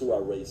Christians who are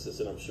racist,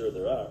 and I'm sure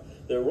there are,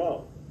 they're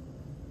wrong.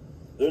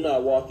 They're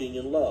not walking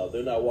in love.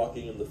 They're not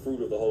walking in the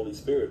fruit of the Holy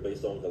Spirit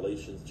based on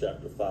Galatians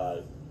chapter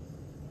 5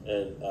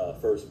 and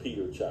 1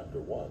 Peter chapter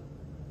 1.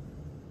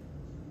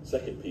 2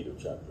 Peter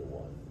chapter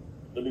 1.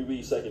 Let me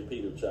read 2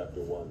 Peter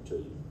chapter 1 to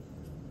you.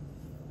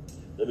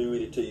 Let me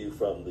read it to you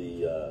from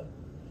the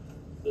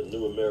the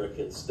New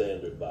American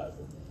Standard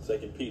Bible.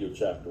 2 Peter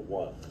chapter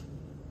 1.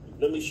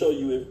 Let me show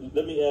you,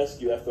 let me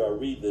ask you after I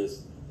read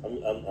this, I'm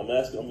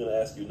going to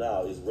ask you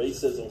now, is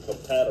racism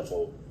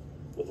compatible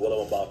with what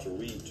I'm about to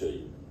read to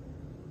you?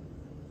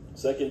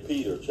 2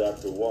 Peter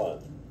chapter 1.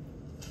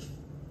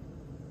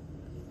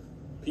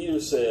 Peter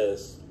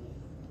says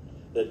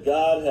that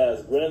God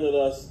has granted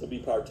us to be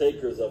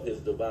partakers of his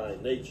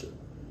divine nature.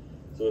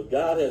 So if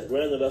God has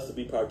granted us to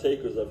be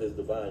partakers of his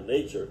divine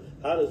nature,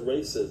 how does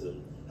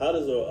racism, how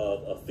does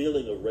a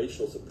feeling of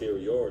racial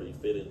superiority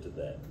fit into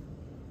that?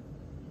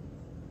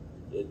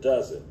 It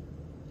doesn't.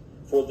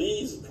 For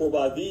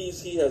by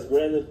these he has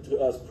granted to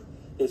us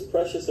his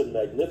precious and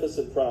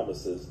magnificent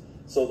promises,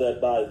 so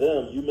that by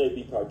them you may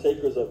be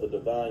partakers of the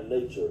divine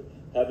nature,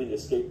 having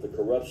escaped the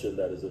corruption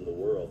that is in the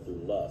world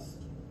through lust.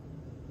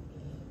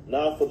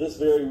 Now for this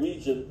very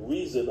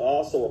reason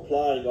also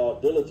applying all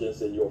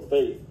diligence in your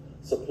faith,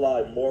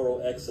 supply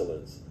moral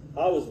excellence.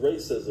 How is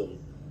racism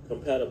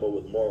compatible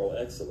with moral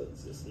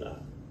excellence? It's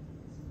not.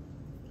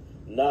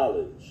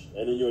 Knowledge,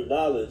 and in your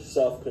knowledge,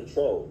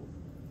 self-control,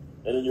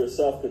 and in your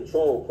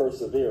self-control,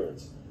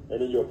 perseverance,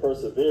 and in your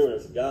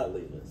perseverance,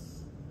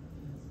 godliness,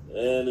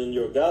 and in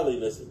your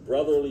godliness,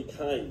 brotherly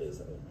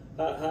kindness.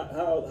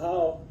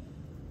 How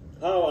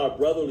are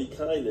brotherly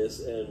kindness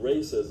and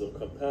racism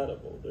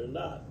compatible? They're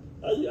not.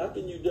 How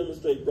can you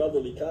demonstrate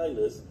brotherly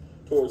kindness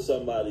towards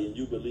somebody and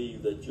you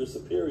believe that you're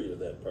superior to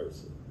that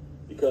person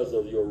because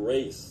of your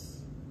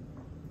race?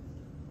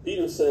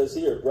 Peter says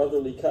here,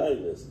 brotherly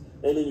kindness.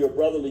 And in your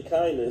brotherly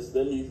kindness,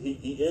 then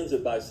he ends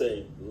it by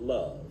saying,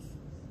 love.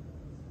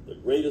 The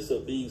greatest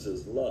of these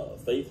is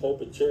love. Faith,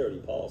 hope, and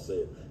charity, Paul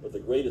said. But the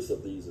greatest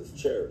of these is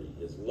charity,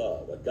 is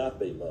love,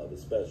 agape love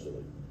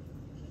especially.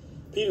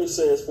 Peter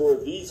says, for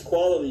if these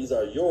qualities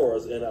are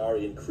yours and are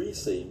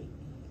increasing,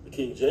 the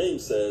King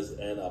James says,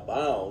 and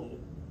abound,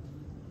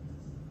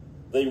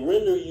 they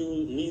render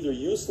you neither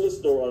useless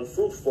nor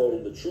unfruitful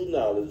in the true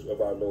knowledge of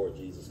our Lord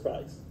Jesus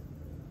Christ.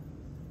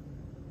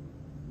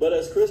 But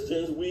as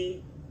Christians,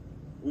 we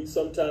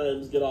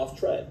sometimes get off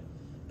track.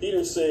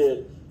 Peter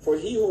said, for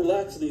he who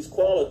lacks these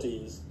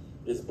qualities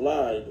is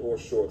blind or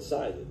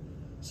short-sighted.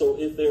 So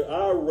if there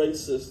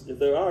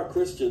are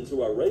Christians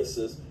who are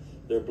racist,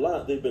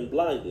 they've been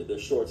blinded, they're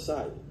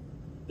short-sighted.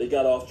 They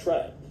got off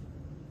track.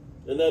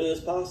 And that is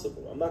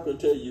possible. I'm not going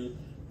to tell you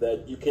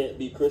that you can't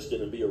be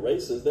Christian and be a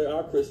racist. There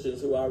are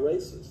Christians who are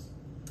racist.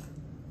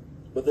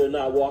 But they're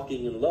not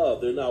walking in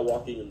love. They're not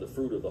walking in the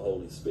fruit of the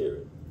Holy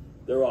Spirit.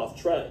 They're off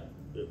track.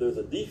 There's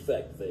a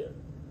defect there.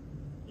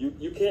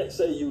 You can't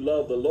say you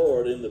love the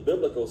Lord in the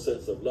biblical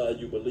sense of love.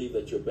 You believe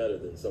that you're better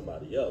than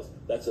somebody else.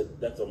 That's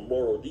a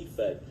moral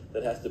defect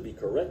that has to be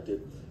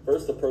corrected.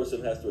 First, the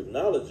person has to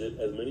acknowledge it,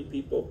 as many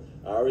people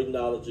are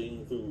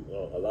acknowledging through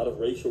a lot of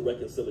racial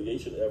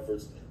reconciliation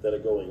efforts that are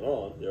going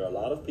on. There are a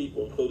lot of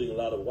people, including a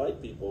lot of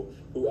white people,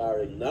 who are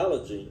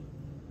acknowledging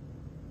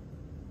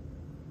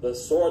the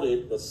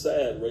sordid, the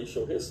sad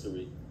racial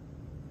history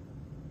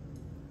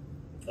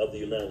of the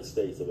United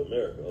States of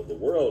America, of the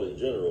world in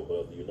general, but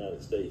of the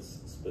United States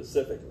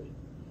specifically.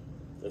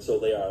 And so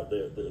they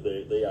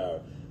are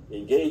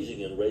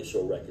engaging in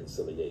racial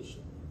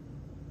reconciliation.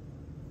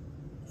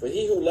 For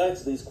he who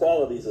lacks these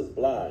qualities is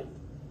blind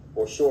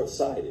or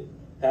short-sighted,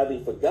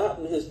 having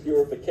forgotten his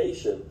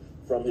purification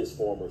from his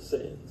former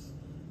sins.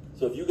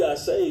 So if you got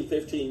saved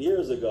 15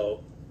 years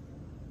ago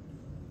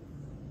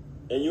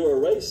and you're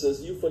a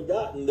racist, you've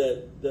forgotten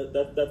that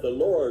the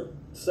Lord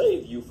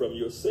saved you from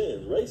your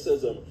sin.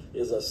 Racism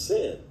is a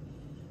sin.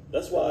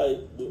 That's why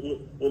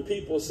when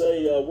people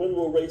say, when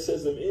will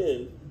racism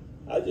end?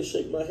 I just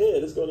shake my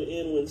head. It's going to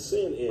end when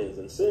sin ends.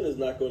 And sin is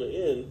not going to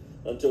end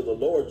until the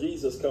Lord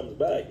Jesus comes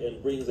back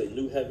and brings a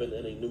new heaven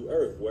and a new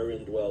earth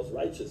wherein dwells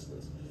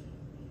righteousness.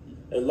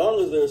 As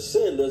long as there's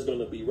sin, there's going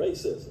to be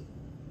racism.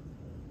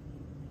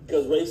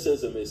 Because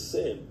racism is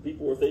sin.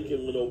 People were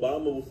thinking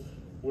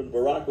when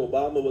Barack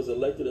Obama was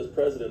elected as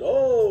president,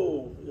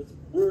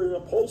 we're in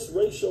a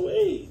post-racial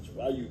age.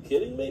 Are you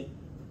kidding me?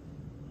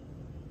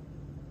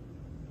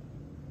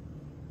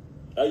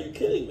 Are you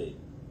kidding me?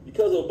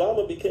 Because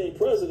Obama became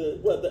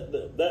president, what,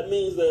 that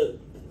means that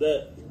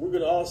we're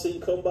going to all sing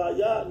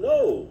Kumbaya?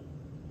 No.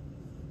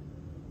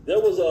 There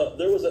was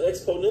an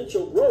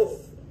exponential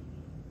growth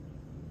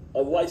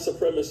of white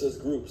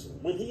supremacist groups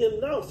when he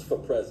announced for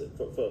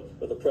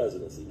the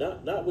presidency.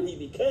 Not when he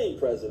became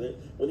president,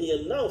 when he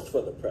announced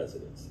for the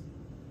presidency.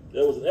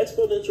 There was an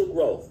exponential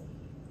growth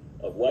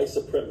of white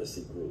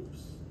supremacy groups,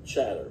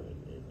 chatter,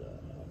 and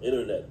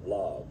internet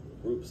blog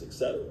groups,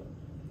 etc.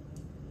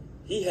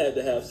 He had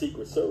to have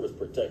Secret Service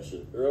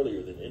protection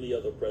earlier than any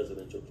other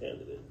presidential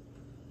candidate.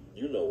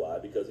 You know why?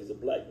 Because he's a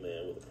black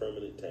man with a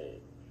permanent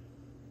tan.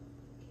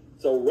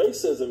 So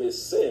racism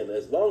is sin.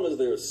 As long as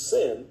there's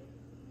sin,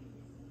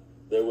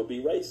 there will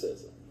be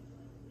racism.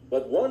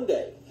 But one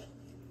day,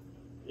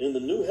 in the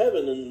new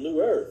heaven and the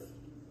new earth,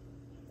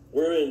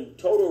 wherein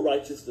total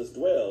righteousness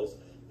dwells,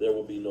 there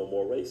will be no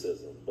more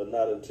racism, but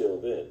not until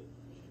then.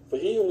 For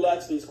he who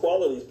lacks these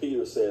qualities,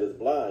 Peter said, is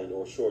blind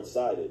or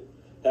short-sighted,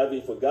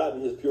 having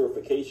forgotten his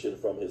purification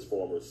from his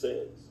former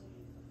sins.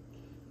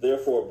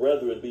 Therefore,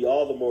 brethren, be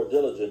all the more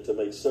diligent to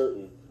make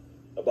certain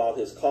about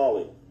his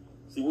calling.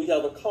 See, we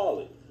have a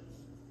calling,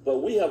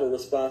 but we have a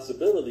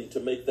responsibility to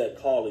make that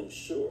calling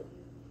sure.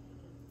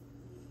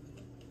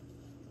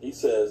 He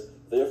says,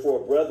 therefore,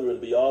 brethren,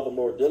 be all the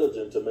more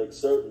diligent to make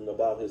certain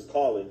about his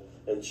calling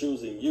and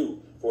choosing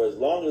you. For as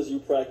long as you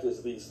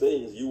practice these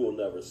things, you will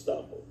never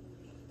stumble.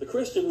 The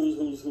Christian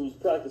who's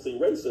practicing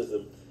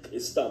racism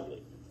is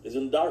stumbling, is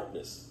in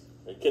darkness,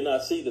 and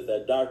cannot see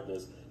that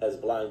darkness has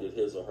blinded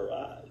his or her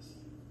eyes.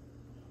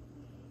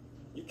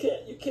 You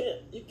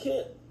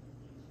can't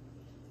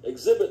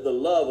exhibit the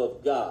love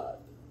of God.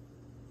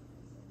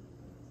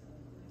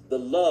 The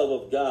love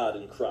of God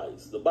in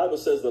Christ. The Bible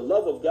says the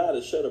love of God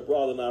is shed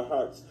abroad in our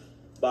hearts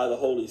by the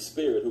Holy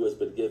Spirit who has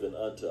been given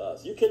unto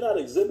us. You cannot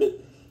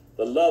exhibit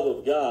the love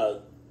of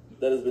God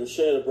that has been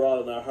shed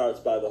abroad in our hearts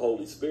by the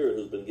Holy Spirit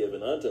who's been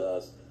given unto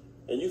us,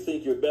 and you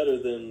think you're better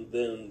than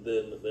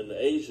the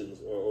Asians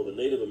or the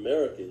Native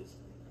Americans,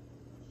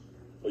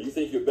 or you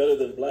think you're better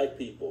than black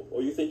people,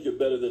 or you think you're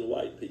better than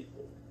white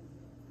people.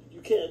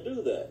 You can't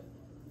do that.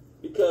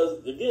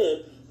 Because,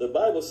 again, the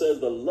Bible says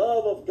the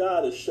love of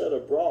God is shed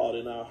abroad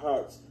in our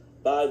hearts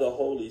by the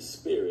Holy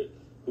Spirit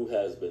who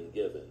has been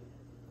given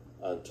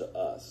unto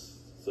us.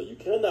 So you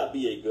cannot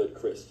be a good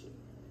Christian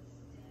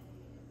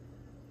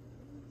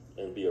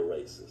and be a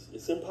racist.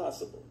 It's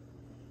impossible.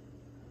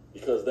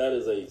 Because that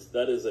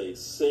is a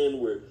sin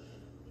where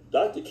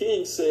Dr.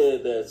 King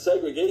said that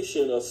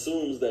segregation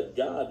assumes that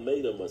God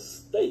made a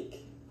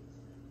mistake.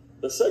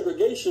 The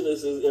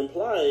segregationist is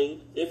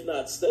implying, if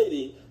not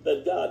stating,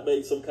 that God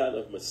made some kind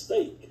of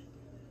mistake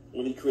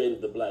when he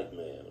created the black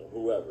man or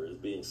whoever is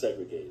being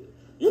segregated.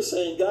 You're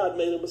saying God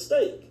made a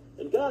mistake,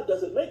 and God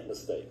doesn't make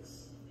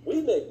mistakes.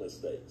 We make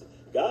mistakes.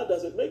 God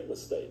doesn't make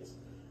mistakes.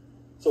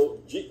 So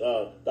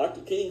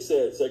Dr. King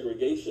said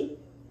segregation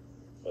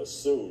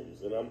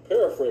assumes, and I'm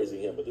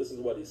paraphrasing him, but this is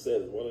what he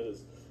said in one of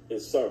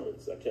his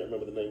sermons. I can't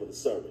remember the name of the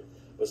sermon.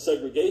 But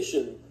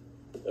segregation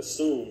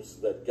assumes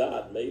that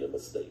God made a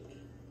mistake.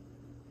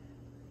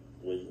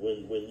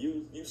 When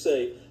you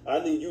say, I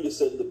need you to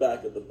sit in the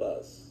back of the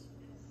bus,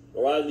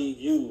 or I need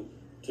you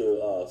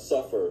to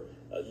suffer,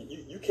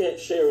 you can't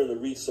share in the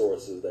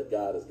resources that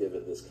God has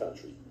given this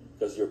country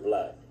because you're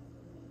black,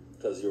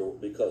 because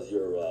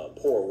you're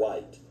poor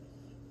white,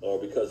 or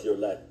because you're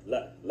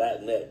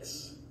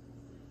Latinx,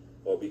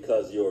 or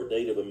because you're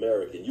Native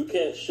American. You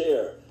can't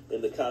share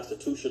in the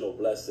constitutional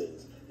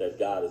blessings that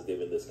God has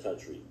given this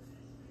country,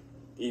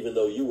 even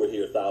though you were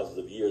here thousands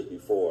of years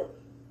before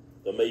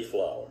the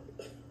Mayflower.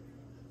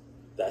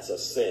 That's a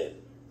sin,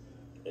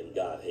 and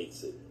God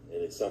hates it,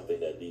 and it's something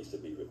that needs to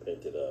be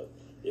repented of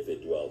if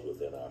it dwells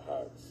within our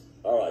hearts.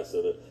 All right,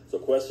 so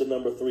question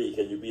number 3,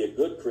 can you be a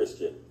good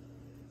Christian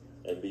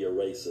and be a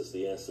racist?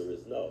 The answer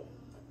is no.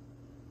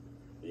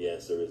 The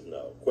answer is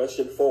no.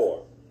 Question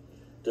 4,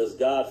 does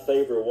God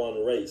favor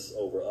one race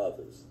over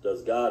others?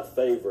 Does God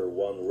favor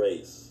one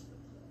race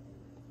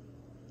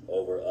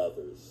over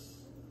others?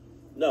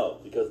 No,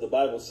 because the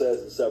Bible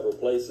says in several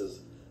places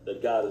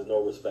that God is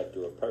no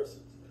respecter of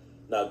persons.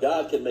 Now,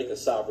 God can make a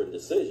sovereign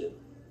decision,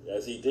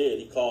 as he did.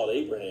 He called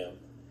Abraham,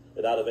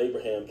 and out of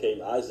Abraham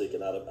came Isaac,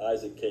 and out of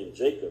Isaac came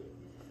Jacob,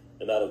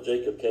 and out of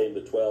Jacob came the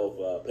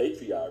 12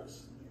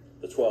 patriarchs,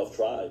 the 12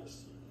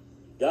 tribes.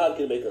 God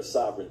can make a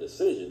sovereign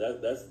decision.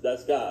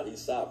 That's God. He's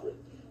sovereign.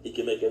 He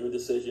can make any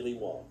decision he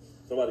wants.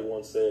 Somebody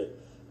once said,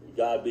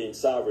 God being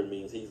sovereign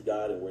means he's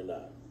God and we're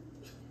not.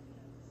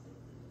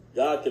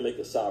 God can make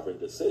a sovereign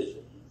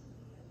decision,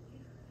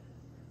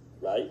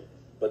 right?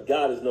 But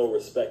God is no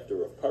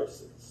respecter of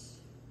persons.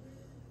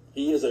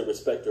 He is a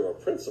respecter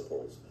of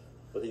principles,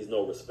 but he's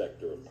no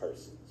respecter of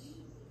persons.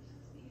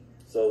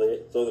 So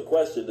the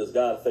question, does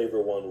God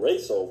favor one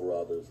race over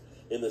others?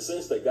 In the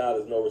sense that God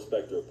is no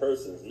respecter of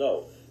persons,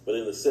 no. But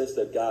in the sense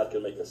that God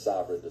can make a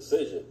sovereign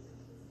decision.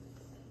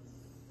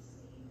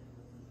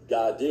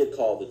 God did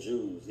call the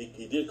Jews.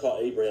 He did call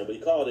Abraham, but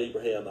he called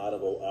Abraham out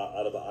of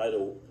an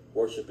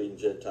idol-worshiping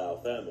Gentile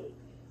family,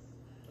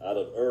 out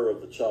of Ur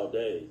of the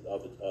Chaldees,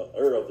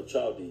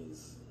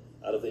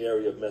 out of the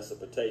area of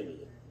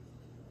Mesopotamia.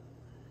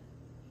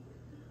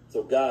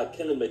 So God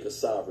can make a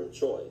sovereign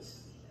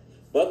choice.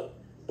 But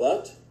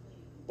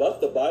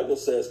the Bible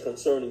says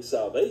concerning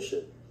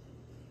salvation,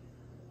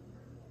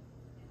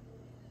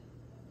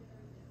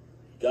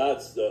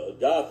 God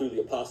through the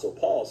Apostle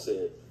Paul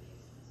said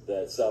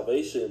that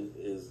salvation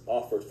is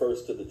offered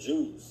first to the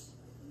Jews.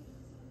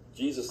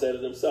 Jesus said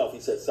it himself.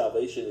 He said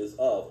salvation is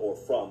of or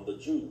from the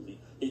Jews.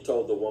 He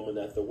told the woman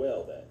at the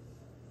well that.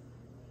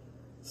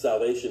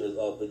 Salvation is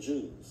of the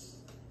Jews.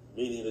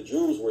 Meaning the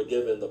Jews were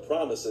given the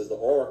promises, the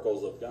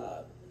oracles of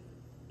God.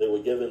 They were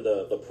given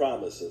the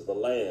promises, the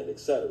land,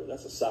 etc.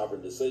 That's a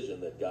sovereign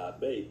decision that God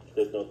made.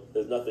 There's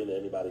nothing that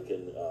anybody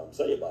can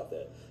say about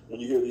that. When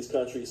you hear these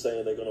countries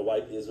saying they're going to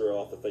wipe Israel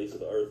off the face of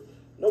the earth,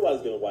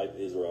 nobody's going to wipe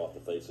Israel off the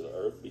face of the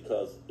earth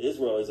because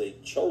Israel is a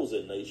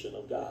chosen nation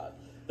of God.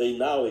 They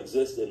now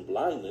exist in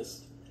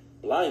blindness.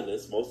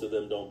 Most of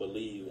them don't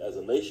believe, as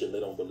a nation,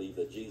 they don't believe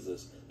that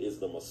Jesus is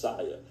the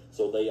Messiah.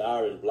 So they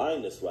are in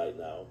blindness right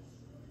now.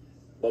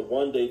 but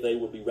one day they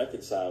will be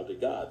reconciled to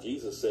God.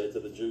 Jesus said to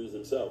the Jews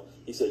himself,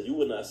 he said, you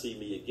will not see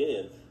me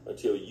again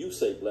until you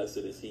say, blessed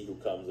is he who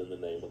comes in the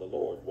name of the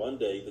Lord. One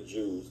day the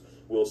Jews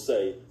will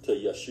say to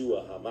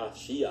Yeshua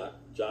HaMashiach,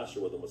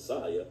 Joshua the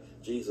Messiah,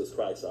 Jesus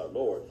Christ our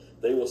Lord,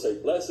 they will say,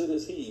 blessed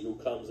is he who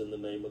comes in the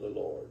name of the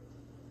Lord.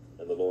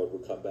 And the Lord will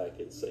come back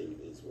and save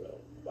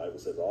Israel. The Bible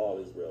says all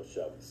Israel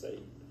shall be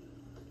saved.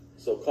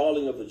 So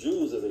calling of the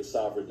Jews is a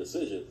sovereign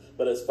decision.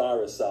 But as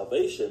far as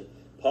salvation,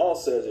 Paul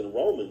says in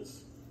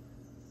Romans,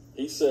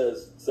 he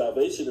says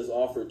salvation is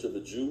offered to the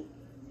Jew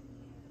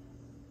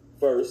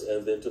first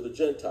and then to the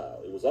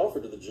Gentile. It was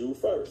offered to the Jew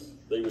first.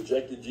 They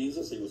rejected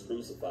Jesus. He was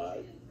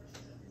crucified.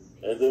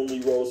 And then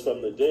we rose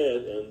from the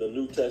dead and the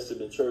New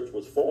Testament church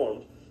was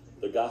formed.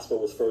 The gospel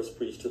was first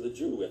preached to the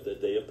Jew at the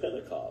day of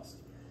Pentecost.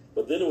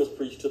 But then it was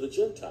preached to the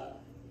Gentile.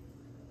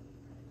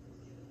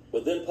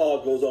 But then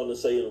Paul goes on to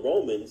say in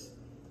Romans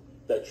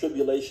that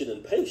tribulation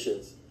and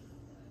patience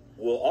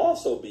will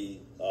also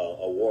be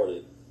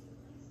awarded.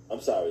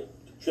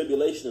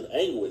 Tribulation and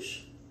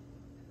anguish,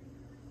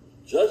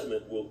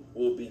 judgment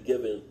will be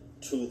given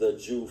to the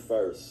Jew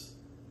first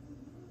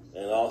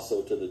and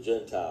also to the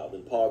Gentile.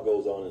 Then Paul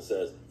goes on and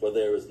says, for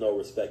there is no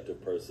respect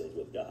of persons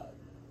with God.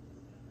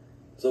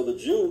 So the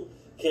Jew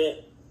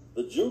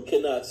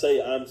cannot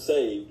say I'm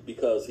saved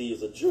because he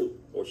is a Jew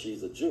or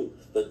she's a Jew.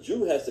 The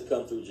Jew has to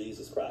come through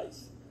Jesus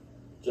Christ,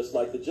 just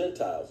like the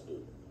Gentiles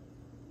do.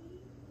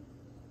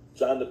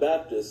 John the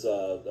Baptist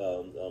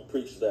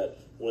preached that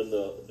when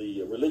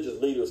the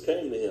religious leaders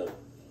came to him,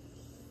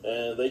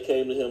 and they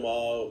came to him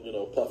all,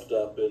 puffed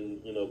up in,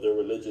 their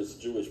religious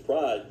Jewish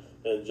pride.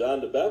 And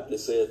John the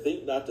Baptist said,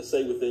 think not to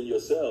say within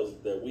yourselves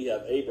that we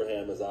have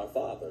Abraham as our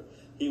father.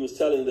 He was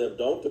telling them,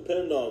 don't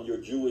depend on your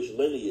Jewish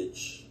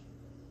lineage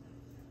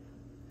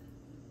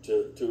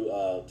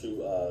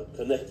to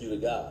connect you to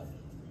God.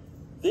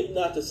 Think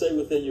not to say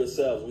within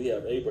yourselves, we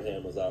have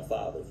Abraham as our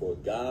father. For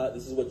God,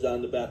 this is what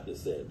John the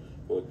Baptist said,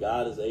 for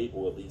God is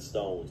able of these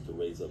stones to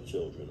raise up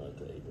children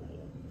unto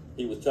Abraham.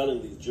 He was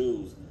telling these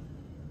Jews,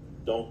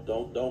 don't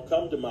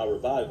come to my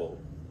revival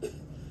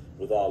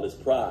with all this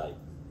pride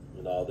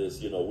and all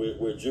this,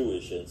 we're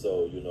Jewish and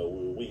so,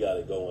 we got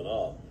it going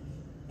on.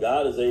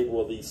 God is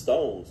able of these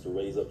stones to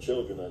raise up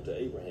children unto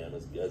Abraham.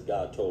 As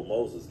God told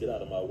Moses, get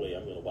out of my way,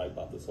 I'm going to wipe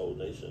out this whole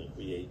nation and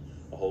create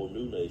a whole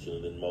new nation.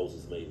 And then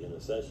Moses made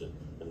intercession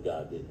and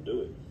God didn't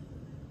do it.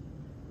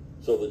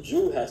 So the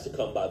Jew has to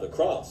come by the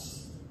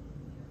cross.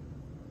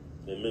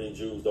 And many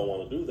Jews don't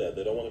want to do that.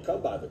 They don't want to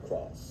come by the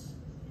cross.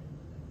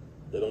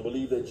 They don't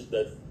believe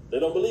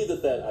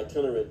that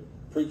itinerant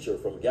preacher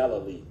from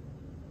Galilee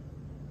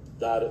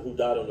who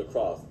died on the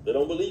cross. They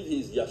don't believe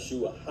he's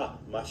Yeshua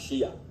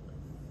HaMashiach,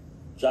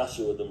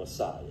 Joshua the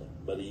Messiah,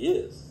 but he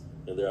is.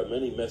 And there are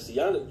many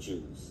Messianic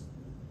Jews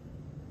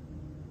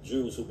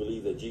who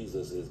believe that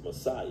Jesus is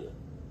Messiah.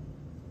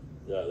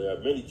 There are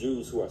many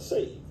Jews who are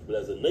saved, but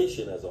as a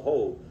nation as a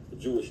whole, the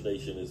Jewish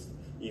nation is,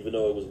 even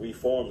though it was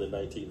reformed in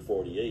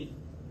 1948,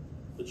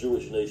 the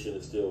Jewish nation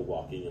is still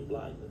walking in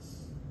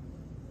blindness.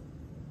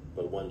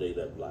 But one day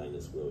that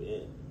blindness will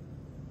end.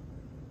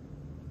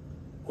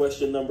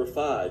 Question number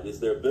 5, is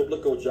there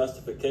biblical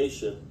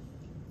justification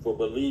for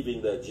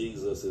believing that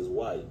Jesus is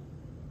white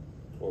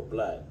or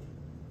black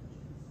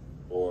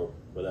or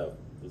whatever?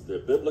 Is there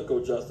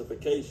biblical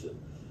justification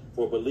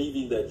for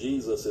believing that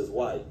Jesus is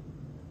white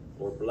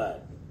or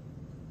black?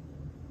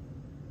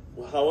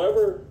 Well,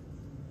 however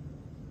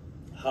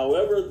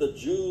the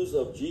Jews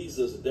of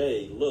Jesus'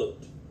 day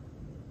looked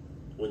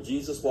when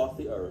Jesus walked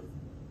the earth,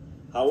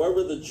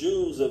 however the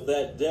Jews of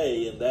that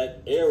day in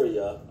that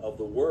area of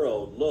the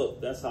world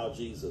looked, that's how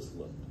Jesus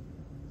looked.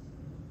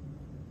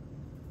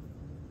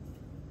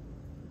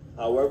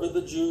 However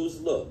the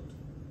Jews looked.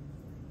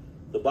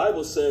 The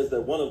Bible says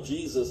that one of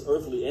Jesus'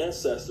 earthly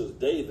ancestors,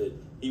 David,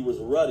 he was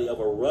ruddy, of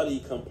a ruddy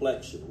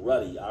complexion.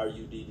 Ruddy,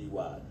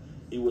 R-U-D-D-Y.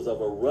 He was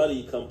of a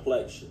ruddy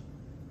complexion.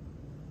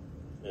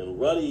 And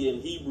ruddy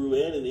in Hebrew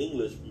and in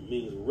English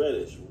means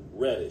reddish.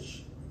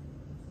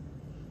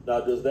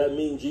 Now, does that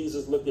mean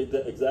Jesus looked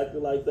exactly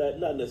like that?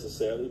 Not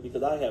necessarily,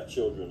 because I have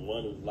children,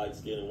 one who's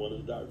light-skinned and one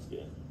who's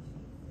dark-skinned.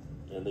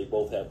 And they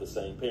both have the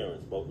same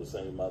parents, both the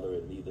same mother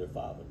and me, their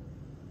father.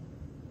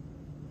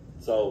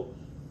 So,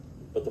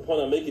 but the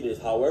point I'm making is,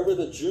 however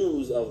the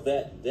Jews of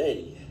that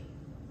day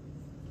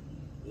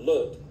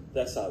looked,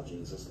 that's how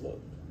Jesus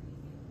looked.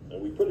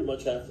 And we pretty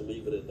much have to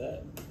leave it at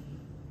that.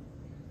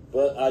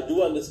 But I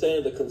do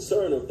understand the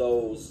concern of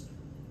those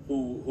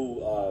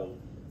who are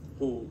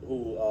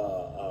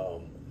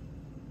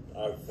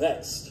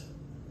vexed,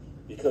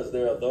 because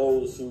there are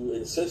those who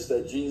insist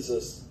that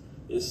Jesus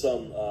is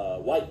some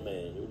white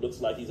man who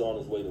looks like he's on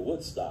his way to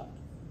Woodstock.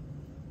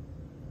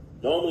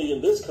 Normally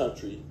in this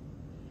country,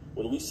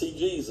 when we see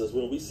Jesus,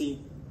 when we see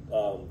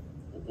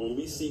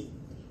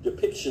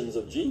depictions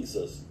of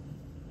Jesus,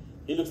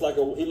 he looks like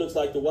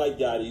the white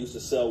guy that used to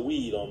sell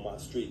weed on my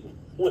street.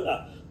 When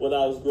I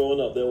was growing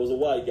up, there was a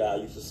white guy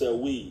who used to sell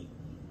weed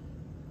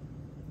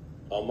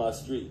on my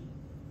street.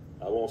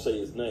 I won't say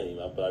his name,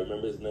 but I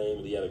remember his name,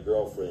 and he had a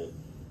girlfriend,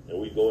 and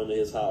we'd go into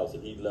his house,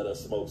 and he'd let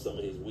us smoke some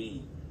of his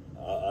weed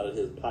out of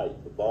his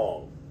pipe, the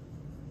bong.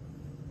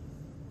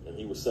 And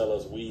he would sell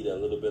us weed at a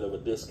little bit of a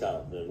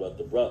discount. And what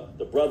the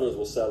brothers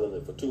were selling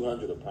it for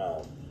 $200 a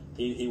pound,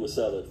 he would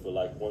sell it for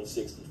like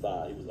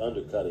 $165. He was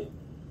undercutting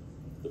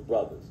the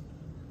brothers.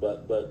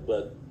 But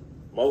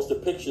most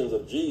depictions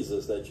of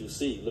Jesus that you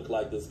see look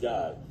like this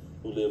guy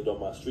who lived on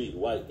my street,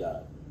 white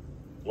guy.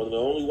 One of the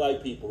only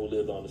white people who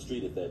lived on the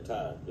street at that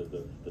time,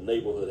 because the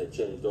neighborhood had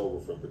changed over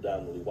from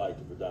predominantly white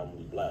to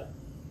predominantly black.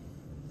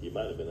 He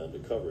might have been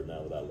undercover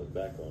now that I look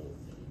back on it.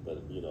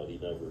 But, you know,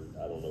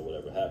 I don't know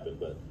whatever happened.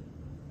 But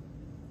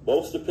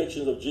most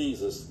depictions of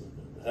Jesus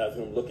have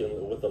him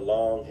looking with the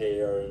long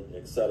hair, and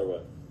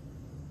etc.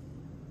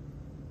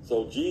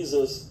 So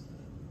Jesus,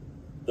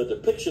 the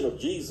depiction of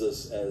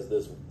Jesus as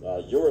this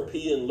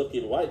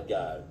European-looking white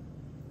guy,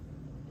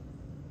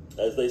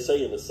 as they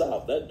say in the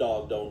South, that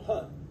dog don't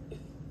hunt.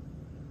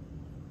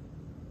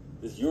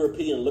 This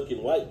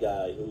European-looking white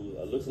guy who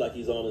looks like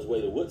he's on his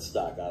way to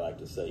Woodstock, I like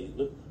to say. He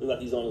looks like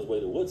he's on his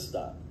way to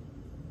Woodstock.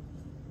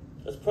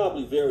 That's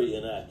probably very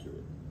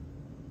inaccurate.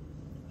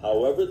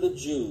 However, the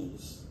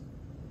Jews,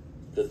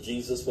 because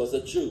Jesus was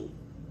a Jew,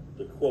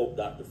 to quote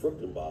Dr.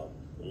 Fruchtenbaum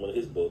in one of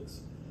his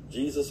books,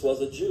 Jesus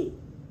was a Jew.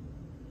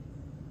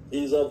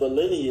 He's of the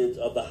lineage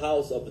of the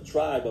house of the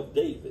tribe of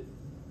David.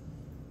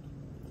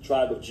 The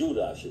tribe of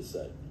Judah, I should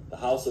say. The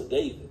house of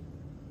David.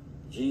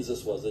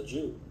 Jesus was a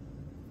Jew.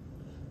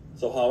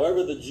 So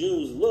however the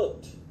Jews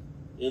looked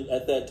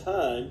at that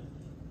time,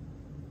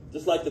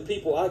 just like the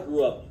people I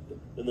grew up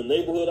in the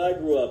neighborhood I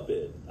grew up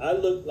in, I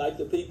looked like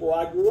the people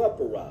I grew up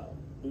around.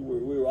 We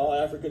were all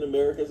African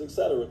Americans,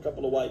 etc. A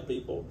couple of white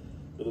people.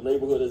 So the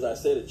neighborhood, as I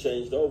said, it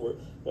changed over.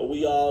 But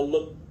we all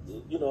looked,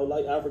 you know,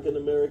 like African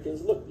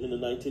Americans looked in the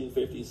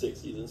 1950s,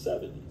 60s, and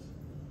 70s.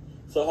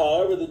 So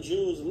however the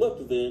Jews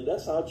looked then,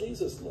 that's how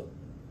Jesus looked.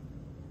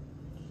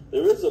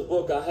 There is a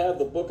book, I have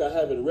the book, I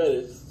haven't read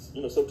it.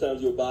 You know,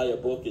 sometimes you'll buy a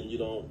book and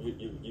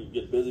you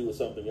get busy with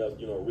something else,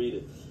 you don't read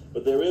it.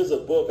 But there is a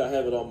book, I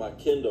have it on my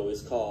Kindle,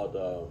 it's called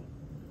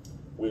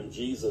When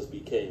Jesus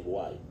Became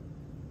White.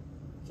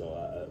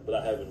 So, but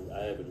I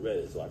haven't read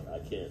it, so I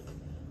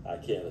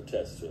can't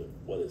attest to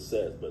what it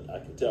says, but I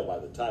can tell by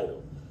the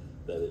title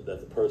that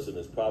the person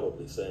is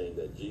probably saying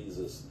that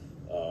Jesus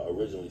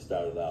originally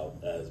started out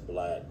as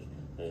black,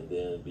 and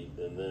then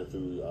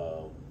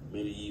through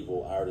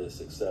medieval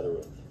artists,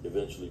 etc.,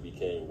 eventually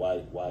became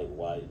white,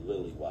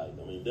 lily white.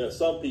 I mean, there are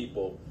some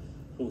people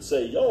who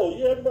say, "Yo,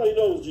 yeah, everybody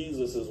knows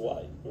Jesus is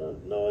white." Well,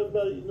 no,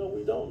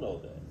 we don't know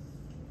that.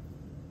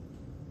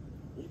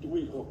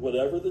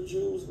 Whatever the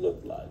Jews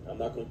look like. I'm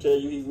not going to tell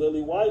you he's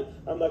lily white.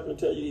 I'm not going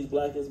to tell you he's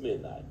black as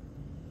midnight.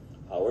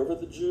 However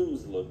the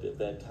Jews looked at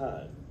that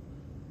time.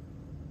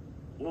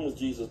 When was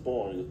Jesus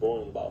born? He was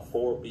born in about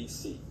 4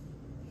 BC.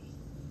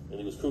 And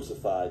he was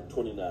crucified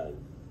 29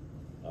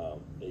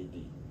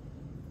 AD.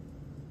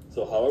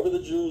 So however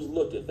the Jews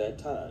looked at that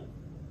time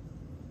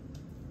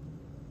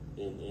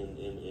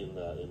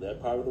in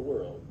that part of the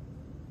world,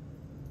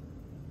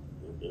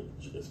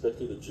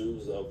 especially the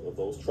Jews of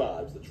those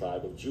tribes, the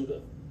tribe of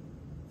Judah,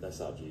 that's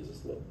how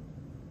Jesus looked.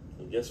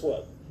 And guess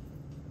what?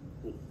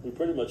 We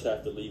pretty much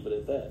have to leave it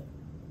at that.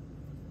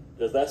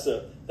 Because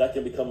that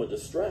can become a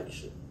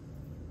distraction.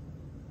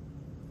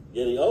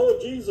 Getting, oh,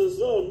 Jesus,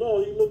 oh,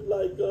 no, he looked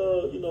like,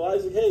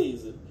 Isaac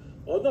Hayes. And,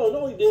 oh,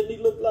 no, he didn't. He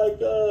looked like,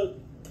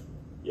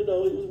 he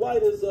was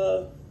white as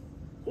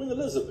Queen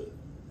Elizabeth.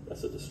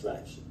 That's a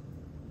distraction.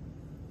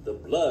 The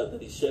blood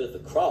that he shed at the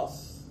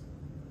cross,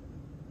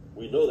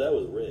 we know that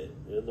was red.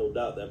 There's no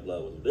doubt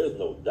there's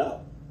no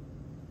doubt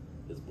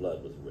his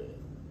blood was red.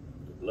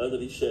 The blood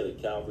that he shed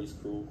at Calvary's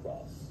cruel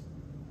cross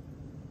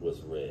was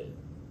red.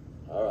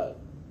 All right.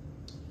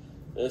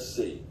 Let's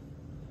see.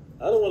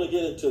 I don't want to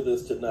get into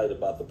this tonight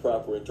about the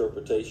proper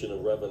interpretation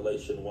of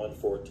Revelation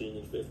 1:14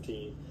 and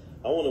 15.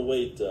 I want to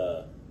wait.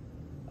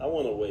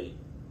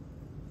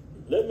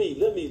 Let me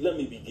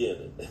begin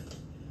it.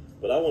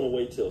 But I want to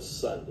wait till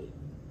Sunday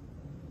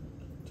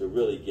to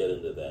really get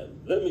into that.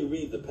 Let me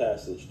read the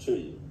passage to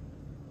you.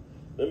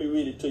 Let me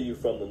read it to you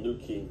from the New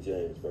King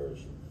James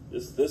Version.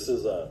 This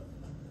is and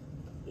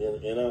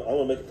I'm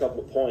going to make a couple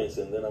of points,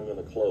 and then I'm going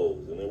to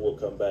close, and then we'll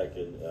come back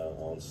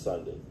on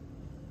Sunday.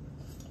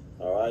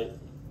 All right.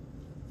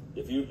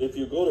 If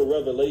you go to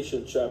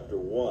Revelation chapter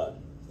 1,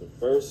 the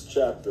first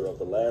chapter of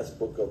the last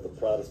book of the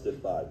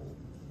Protestant Bible.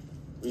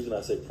 The reason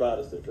I say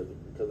Protestant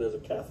because there's a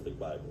Catholic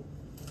Bible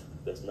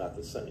that's not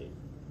the same.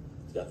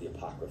 It's got the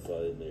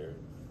Apocrypha in there,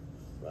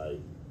 right?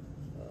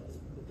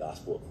 The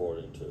Gospel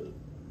according to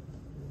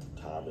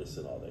Thomas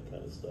and all that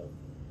kind of stuff.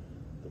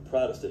 The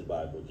Protestant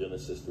Bible,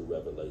 Genesis to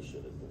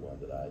Revelation, is the one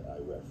that I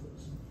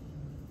reference.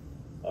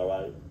 All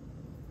right,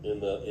 in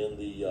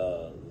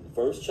the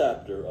first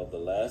chapter of the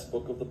last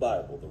book of the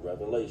Bible, the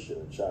Revelation,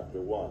 in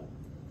chapter 1,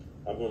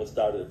 I'm going to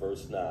start at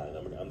verse 9.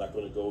 I'm not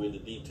going to go into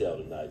detail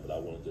tonight, but I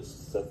want to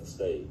just set the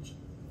stage.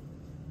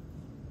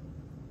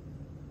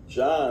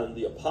 John,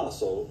 the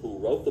apostle, who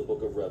wrote the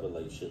book of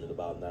Revelation in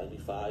about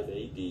 95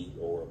 AD,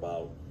 or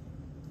about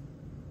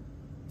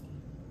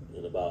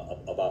And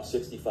about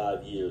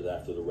 65 years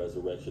after the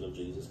resurrection of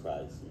Jesus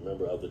Christ,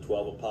 remember, of the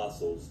 12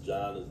 apostles,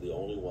 John is the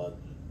only one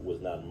who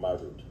was not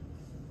martyred.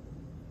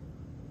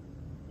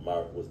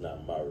 Was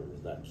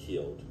not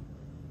killed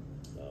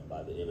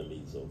by the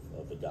enemies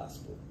of the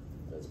gospel,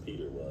 as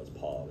Peter was,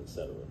 Paul,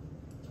 etc.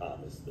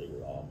 Thomas, they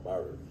were all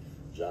martyred.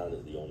 John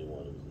is the only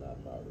one who was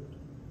not martyred.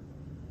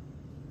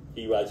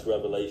 He writes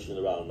Revelation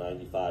around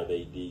 95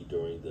 AD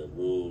during the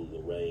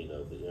reign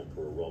of the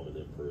Roman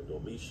Emperor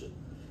Domitian.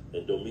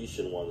 And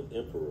Domitian wanted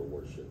emperor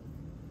worship.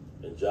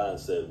 And John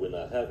said, we're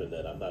not having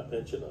that. I'm not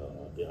pinching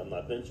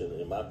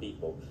in my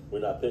people, we're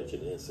not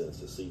pinching incense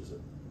to Caesar.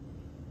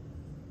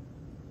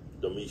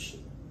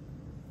 Domitian.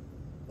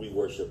 We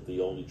worship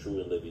the only true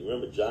and living.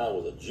 Remember, John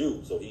was a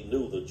Jew, so he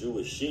knew the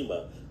Jewish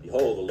Shema.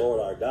 Behold, the Lord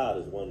our God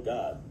is one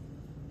God.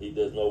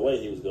 There's no way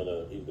he was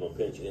gonna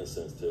pinch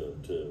incense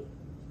to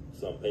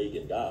some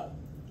pagan god.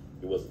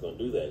 He wasn't gonna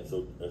do that.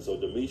 And so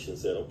Domitian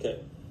said, okay,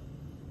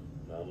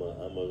 I'm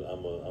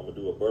gonna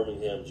do a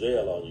Birmingham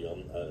jail on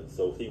you.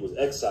 So he was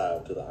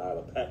exiled to the Isle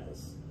of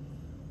Patmos.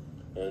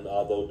 And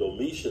although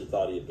Domitian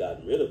thought he had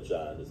gotten rid of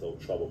John, this old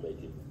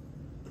troublemaking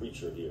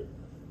preacher here,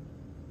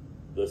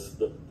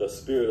 the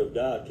Spirit of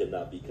God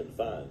cannot be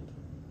confined.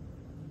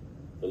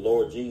 The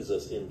Lord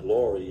Jesus in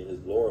glory, in his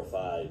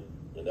glorified,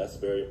 and that's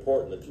very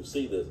important that you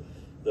see this,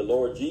 the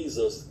Lord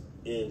Jesus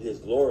in his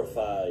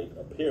glorified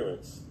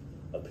appearance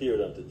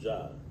appeared unto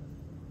John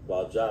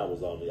while John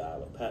was on the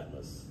Isle of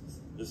Patmos.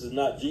 This is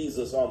not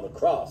Jesus on the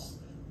cross,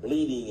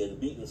 bleeding and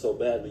beaten so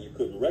badly you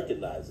couldn't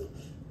recognize him.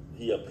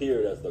 He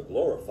appeared as the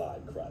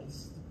glorified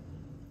Christ.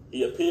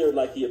 He appeared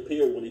like he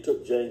appeared when he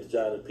took James,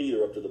 John, and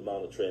Peter up to the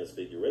Mount of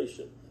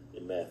Transfiguration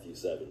in Matthew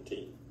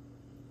 17.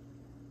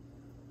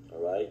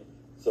 All right?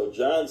 So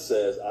John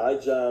says, I,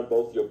 John,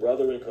 both your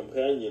brother and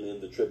companion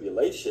in the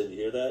tribulation, you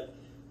hear that?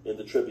 In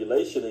the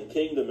tribulation and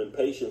kingdom and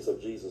patience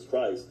of Jesus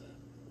Christ.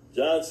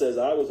 John says,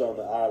 I was on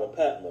the Isle of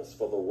Patmos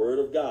for the word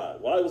of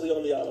God. Why was he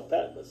on the Isle of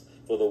Patmos?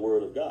 For the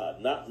word of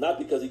God. Not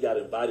because he got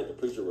invited to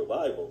preach a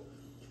revival.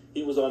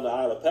 He was on the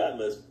Isle of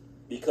Patmos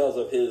because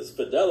of his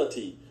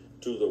fidelity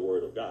to the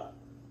word of God.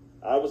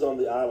 I was on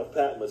the Isle of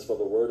Patmos for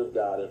the word of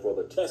God and for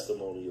the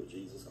testimony of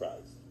Jesus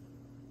Christ.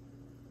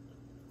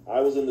 I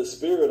was in the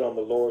Spirit on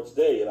the Lord's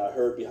day, and I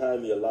heard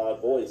behind me a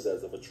loud voice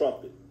as of a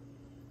trumpet.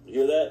 You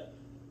hear that?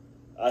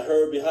 I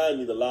heard behind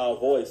me a loud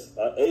voice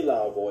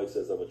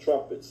as of a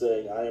trumpet,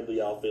 saying, I am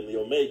the Alpha and the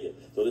Omega.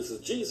 So this is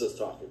Jesus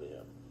talking to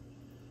him.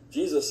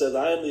 Jesus says,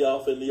 I am the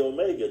Alpha and the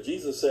Omega.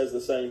 Jesus says the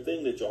same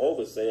thing that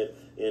Jehovah said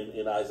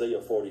in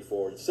Isaiah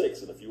 44 and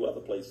 6 and a few other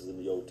places in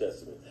the Old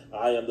Testament.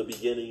 I am the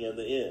beginning and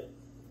the end.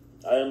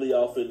 I am the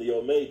Alpha and the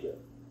Omega.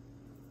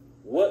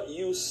 What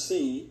you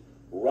see,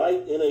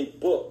 write in a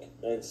book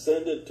and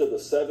send it to the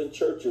 7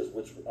 churches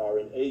which are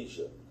in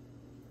Asia.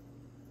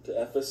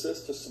 To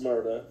Ephesus, to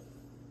Smyrna,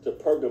 to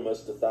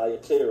Pergamos, to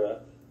Thyatira,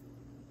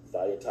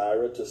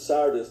 to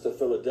Sardis, to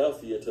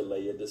Philadelphia, to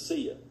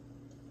Laodicea.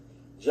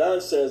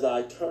 John says,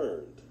 I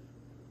turned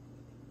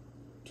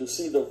to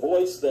see the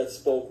voice that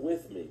spoke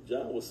with me.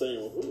 John was saying,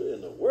 well, who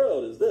in the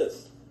world is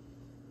this?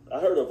 I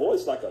heard a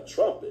voice like a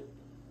trumpet.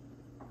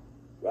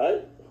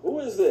 Right? Who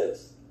is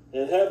this?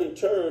 And having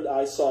turned,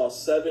 I saw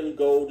 7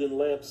 golden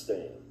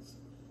lampstands.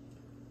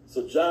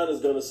 So John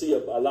is going to see a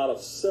lot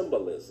of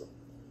symbolism.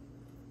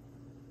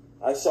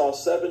 I saw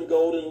 7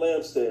 golden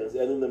lampstands,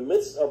 and in the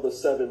midst of the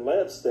 7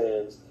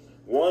 lampstands,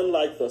 one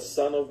like the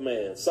Son of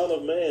Man. Son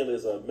of Man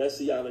is a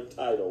messianic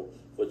title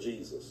for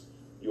Jesus.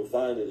 You'll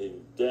find it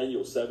in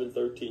Daniel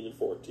 7:13 and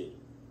 14.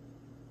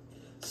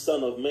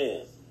 Son of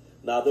Man.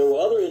 Now, there were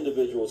other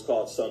individuals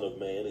called Son of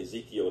Man,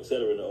 Ezekiel,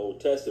 etc., in the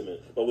Old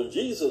Testament. But when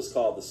Jesus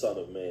called the Son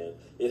of Man,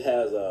 it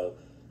has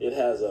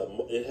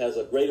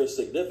a greater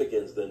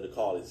significance than to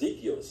call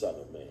Ezekiel the Son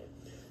of Man.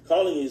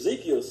 Calling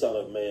Ezekiel the Son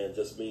of Man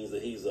just means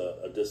that he's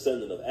a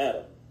descendant of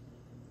Adam,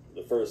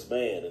 the first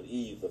man, and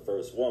Eve, the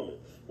first woman.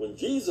 When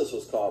Jesus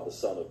was called the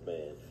Son of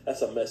Man,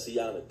 that's a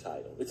messianic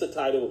title. It's a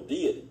title of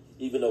deity,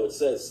 even though it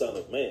says Son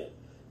of Man.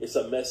 It's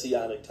a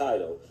messianic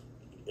title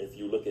if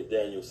you look at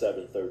Daniel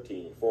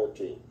 7:13 and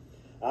 14.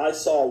 I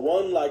saw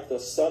one like the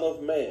Son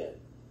of Man,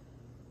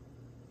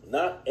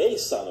 not a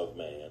Son of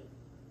Man,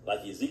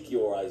 like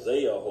Ezekiel or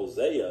Isaiah or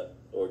Hosea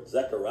or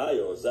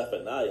Zechariah or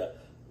Zephaniah,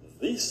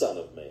 the Son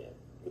of Man,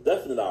 a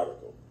definite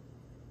article,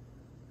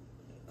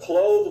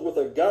 clothed with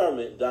a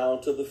garment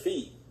down to the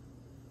feet.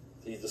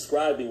 He's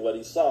describing what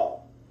he saw.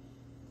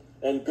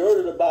 And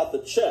girded about the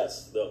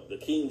chest. The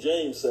King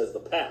James says the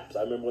paps.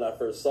 I remember when I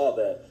first saw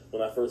that,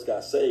 when I first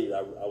got saved,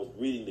 I was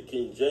reading the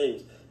King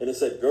James, and it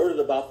said girded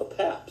about the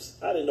paps.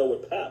 I didn't know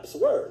what paps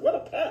were. What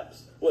are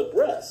paps? What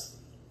breasts?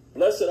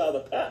 Blessed are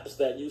the paps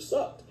that you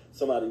sucked,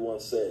 somebody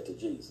once said to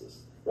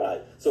Jesus.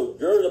 Right? So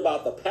girded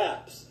about the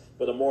paps.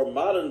 But a more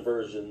modern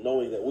version,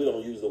 knowing that we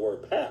don't use the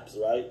word paps,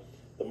 right?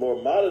 The more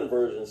modern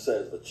version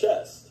says the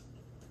chest.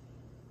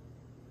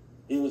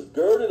 He was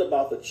girded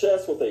about the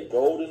chest with a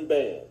golden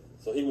band.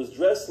 So he was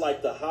dressed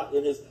like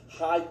in his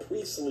high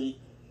priestly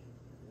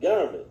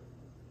garment.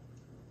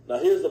 Now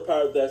here's the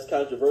part that's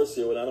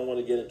controversial, and I don't want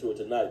to get into it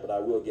tonight, but I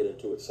will get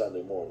into it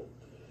Sunday morning.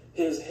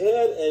 His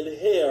head and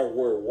hair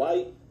were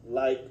white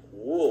like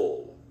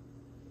wool,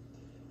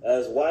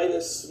 as white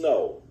as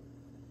snow,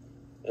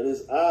 and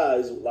his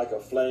eyes like a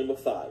flame of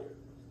fire.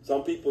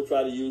 Some people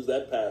try to use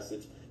that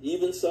passage.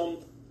 Even some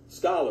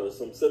scholars,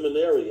 some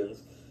seminarians,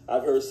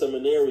 I've heard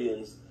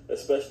seminarians,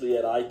 especially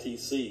at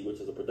ITC, which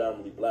is a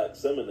predominantly black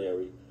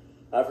seminary,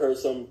 I've heard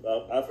some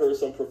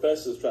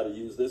professors try to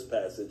use this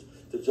passage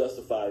to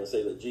justify and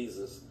say that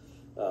Jesus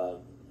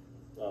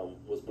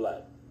was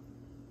black.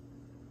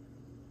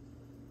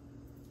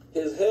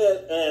 His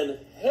head and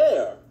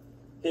hair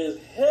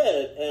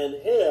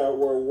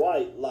were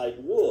white like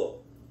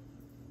wool.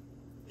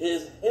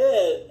 His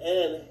head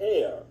and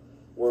hair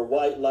were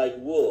white like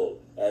wool,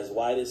 as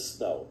white as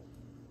snow.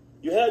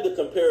 You had to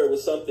compare it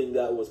with something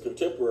that was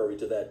contemporary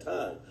to that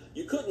time.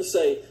 You couldn't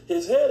say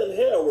his head and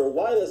hair were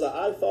white as an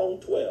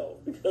iPhone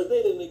 12 because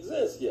they didn't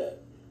exist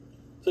yet.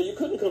 So you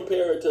couldn't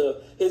compare it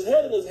to his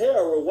head and his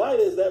hair were white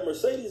as that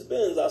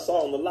Mercedes-Benz I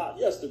saw on the lot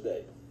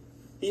yesterday.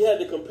 He had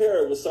to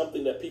compare it with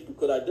something that people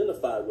could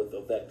identify with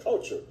of that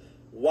culture.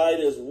 White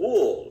as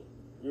wool.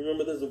 You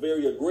remember there's a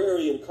very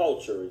agrarian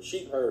culture, and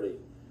sheep herding,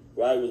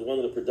 right, was one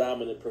of the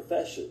predominant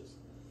professions.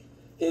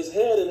 His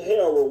head and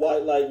hair were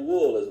white like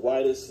wool, as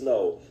white as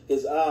snow.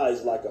 His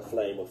eyes like a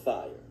flame of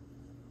fire.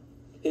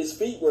 His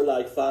feet were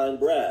like fine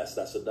brass.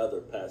 That's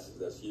another passage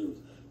that's used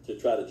to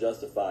try to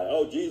justify,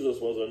 oh, Jesus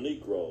was a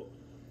Negro.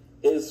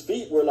 His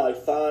feet were like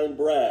fine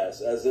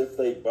brass, as if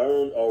they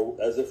burned or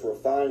as if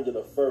refined in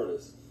a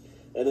furnace,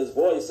 and his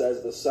voice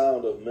as the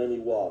sound of many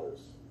waters.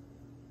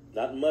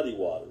 Not muddy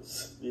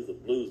waters. These are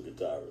blues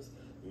guitarists.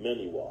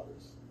 Many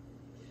waters.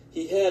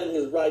 He had in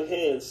his right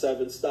hand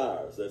 7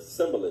 stars. That's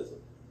symbolism.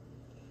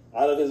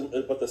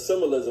 But the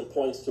symbolism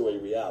points to a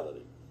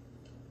reality.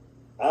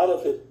 Out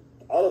of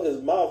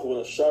his mouth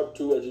went a sharp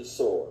 2-edged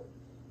sword,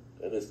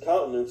 and his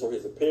countenance or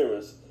his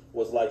appearance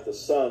was like the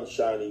sun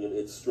shining in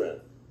its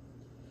strength.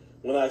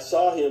 When I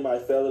saw him, I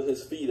fell at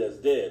his feet as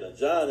dead. Now,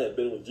 John had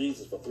been with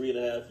Jesus for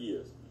 3.5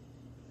 years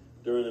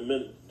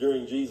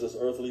during Jesus'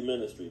 earthly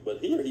ministry. But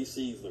here he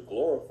sees the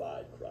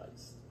glorified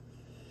Christ.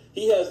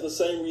 He has the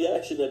same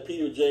reaction that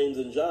Peter, James,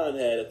 and John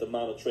had at the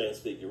Mount of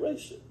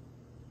Transfiguration.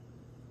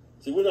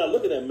 See, we're not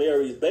looking at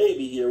Mary's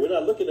baby here. We're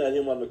not looking at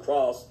him on the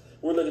cross.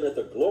 We're looking at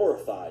the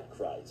glorified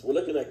Christ. We're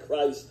looking at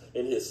Christ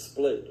in his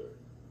splendor.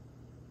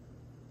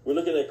 We're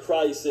looking at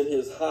Christ in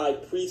his high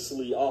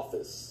priestly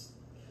office.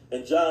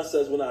 And John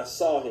says, when I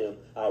saw him,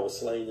 I was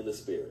slain in the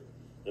spirit.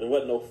 And there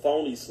wasn't no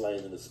phony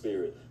slain in the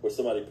spirit where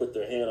somebody put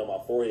their hand on my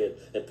forehead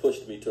and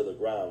pushed me to the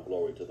ground.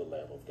 Glory to the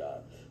Lamb of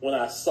God. When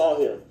I saw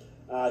him,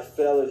 I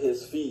fell at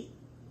his feet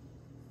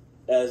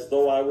as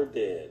though I were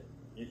dead.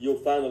 You'll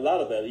find a lot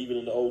of that even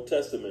in the Old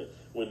Testament.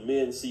 When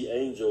men see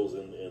angels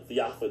and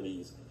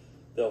theophanies,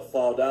 they'll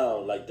fall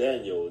down like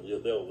Daniel.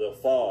 They'll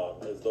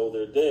fall as though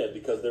they're dead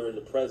because they're in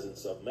the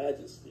presence of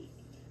majesty,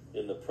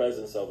 in the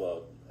presence of a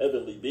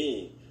heavenly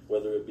being,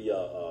 whether it be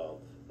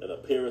an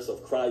appearance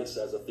of Christ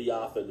as a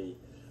theophany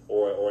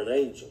or an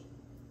angel.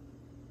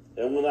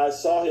 And when I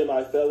saw him,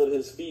 I fell at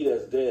his feet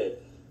as dead.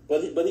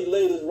 But he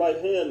laid his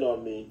right hand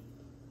on me,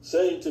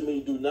 saying to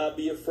me, do not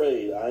be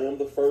afraid. I am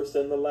the first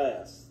and the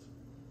last.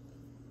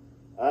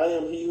 I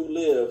am he who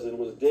lives and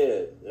was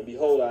dead, and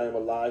behold, I am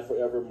alive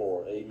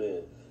forevermore.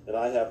 Amen. And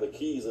I have the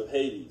keys of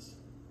Hades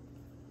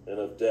and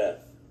of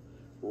death.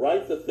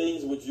 Write the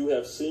things which you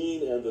have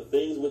seen, and the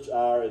things which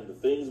are, and the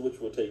things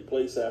which will take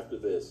place after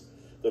this.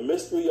 The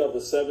mystery of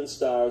the 7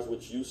 stars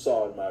which you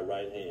saw in my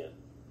right hand.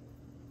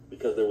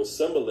 Because there was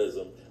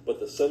symbolism, but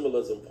the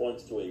symbolism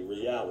points to a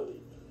reality.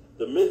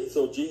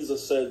 So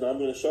Jesus says, now I'm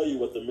going to show you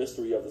what the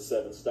mystery of the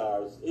 7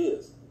 stars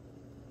is.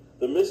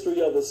 The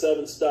mystery of the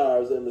 7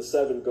 stars and the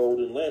 7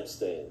 golden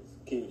lampstands.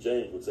 King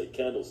James would say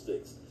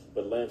candlesticks,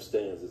 but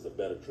lampstands is a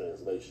better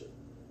translation.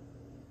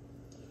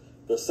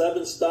 The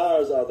 7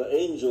 stars are the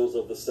angels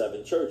of the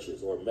 7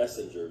 churches, or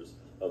messengers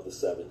of the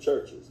 7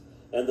 churches.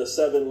 And the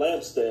 7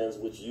 lampstands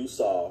which you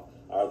saw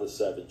are the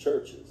 7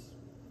 churches.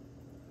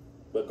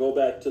 But go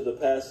back to the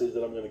passage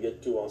that I'm going to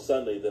get to on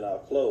Sunday, then I'll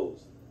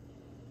close.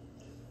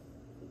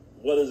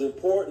 What is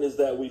important is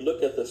that we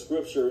look at the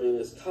scripture in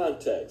its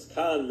context.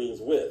 Con means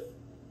with.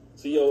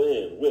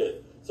 C-O-N,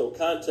 with. So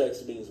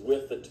context means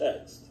with the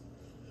text.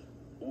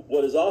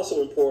 What is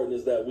also important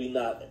is that we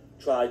not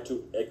try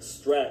to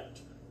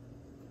extract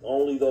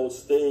only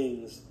those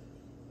things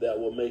that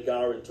will make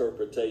our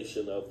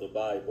interpretation of the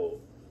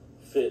Bible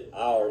fit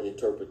our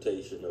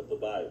interpretation of the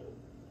Bible.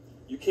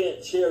 You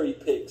can't cherry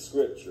pick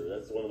scripture.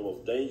 That's one of the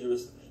most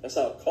dangerous. That's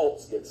how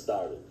cults get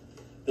started.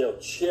 They'll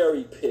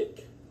cherry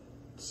pick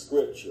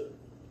scripture.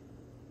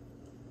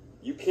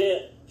 You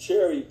can't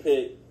cherry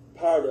pick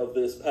part of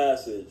this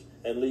passage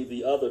and leave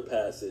the other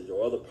passage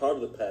or other part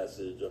of the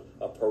passage,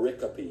 a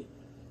pericope.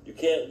 You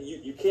can't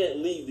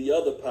leave the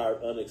other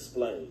part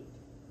unexplained.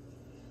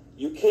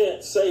 You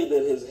can't say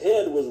that his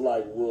head was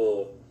like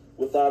wool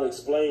without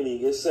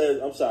explaining. It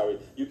says,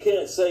 you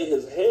can't say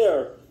his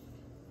hair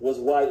was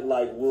white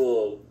like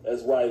wool,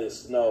 as white as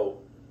snow,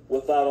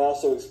 without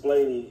also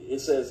explaining. It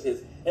says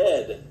his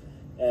head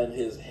and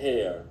his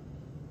hair.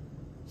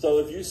 So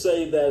if you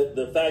say that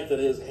the fact that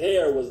his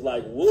hair was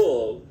like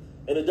wool,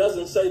 and it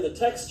doesn't say the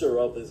texture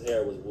of his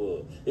hair was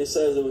wool. It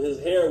says that his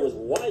hair was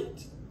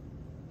white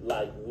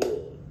like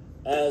wool,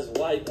 as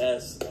white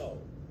as snow.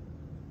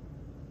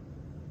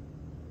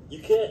 You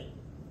can't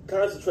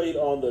concentrate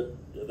on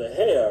the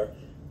hair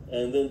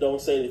and then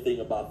don't say anything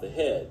about the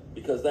head,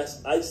 because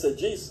that's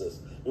eisegesis,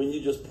 when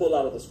you just pull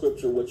out of the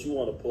scripture what you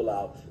want to pull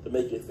out to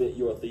make it fit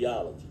your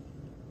theology.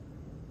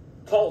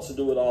 Cults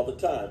do it all the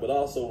time, but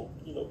also,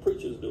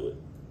 preachers do it.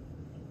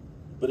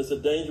 But it's a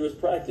dangerous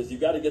practice. You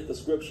got to get the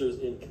scriptures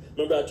in.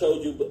 Remember I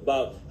told you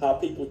about how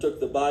people took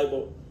the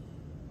Bible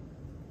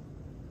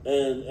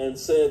and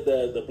said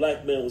that the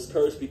black man was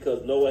cursed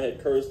because Noah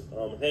had cursed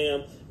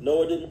Ham.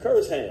 Noah didn't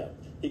curse Ham.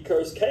 He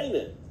cursed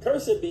Canaan.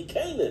 Cursed be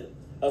Canaan.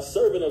 A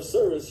servant of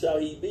servants shall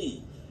he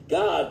be.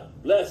 God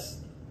bless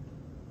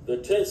the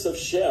tents of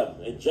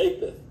Shem and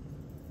Japheth,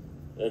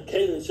 and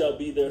Canaan shall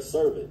be their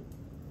servant.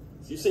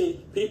 You see,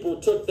 people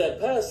took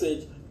that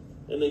passage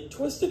and they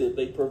twisted it,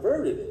 they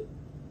perverted it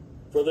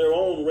for their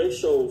own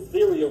racial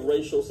theory of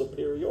racial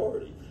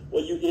superiority.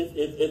 Well,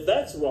 if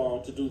that's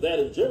wrong to do that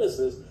in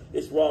Genesis,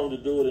 it's wrong to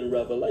do it in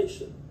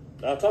Revelation.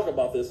 I'll talk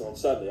about this on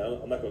Sunday.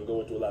 I'm not going to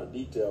go into a lot of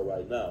detail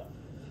right now.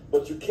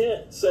 But you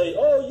can't say,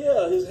 oh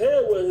yeah, his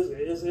hair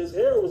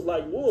was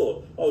like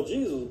wool. Oh,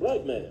 Jesus was a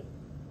black man.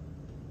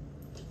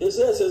 It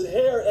says his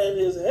hair and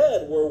his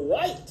head were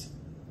white.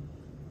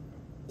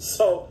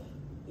 So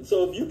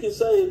if you can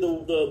say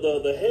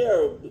the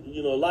hair,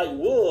 like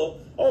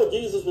wool, oh,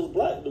 Jesus was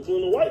black.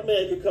 When the white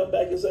man could come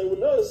back and say, well,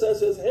 no, it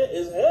says his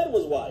head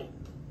was white.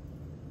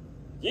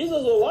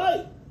 Jesus was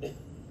white.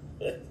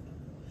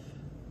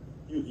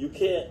 You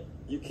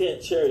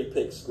can't cherry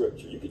pick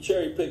scripture. You can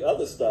cherry pick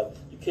other stuff.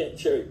 You can't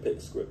cherry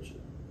pick scripture.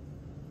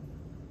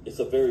 It's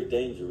a very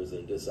dangerous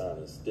and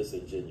dishonest,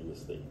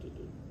 disingenuous thing to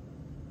do.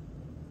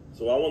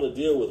 So I want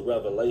to deal with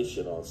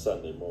Revelation on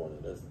Sunday morning.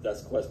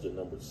 That's question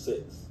number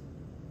 6.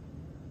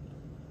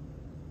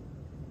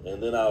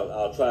 And then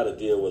I'll try to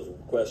deal with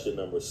question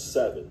number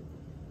 7.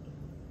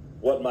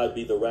 What might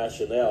be the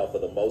rationale for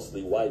the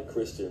mostly white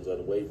Christians'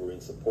 unwavering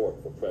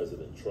support for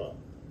President Trump?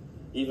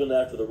 Even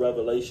after the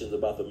revelations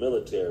about the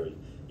military,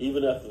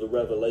 even after the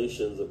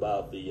revelations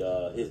about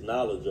his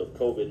knowledge of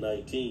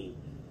COVID-19,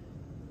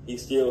 he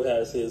still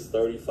has his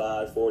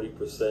 35,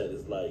 40%.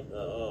 It's like,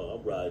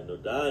 I'm riding or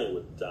dying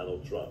with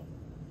Donald Trump.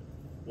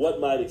 What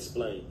might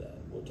explain that?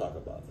 We'll talk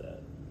about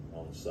that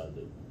on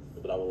Sunday.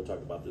 But I want to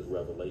talk about this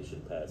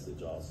Revelation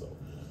passage also.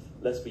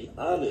 Let's be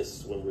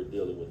honest when we're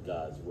dealing with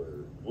God's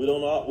word. We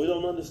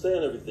don't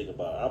understand everything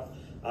about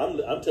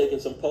it. I'm taking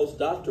some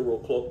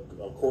postdoctoral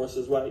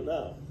courses right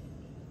now.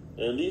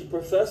 And these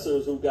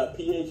professors who got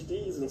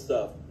PhDs and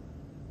stuff,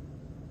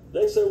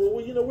 they say, well,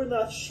 we're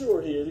not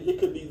sure here. It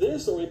could be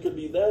this or it could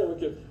be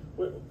that.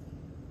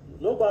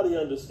 Nobody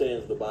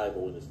understands the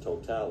Bible in its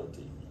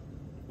totality.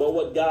 But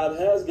what God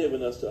has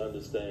given us to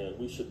understand,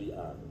 we should be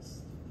honest.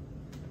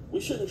 We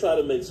shouldn't try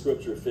to make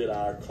Scripture fit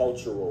our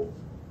cultural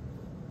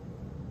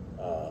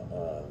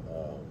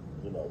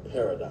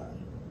paradigm.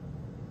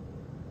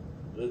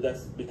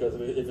 That's because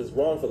if it's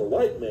wrong for the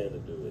white man to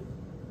do it,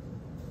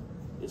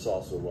 it's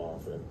also wrong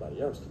for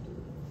everybody else to do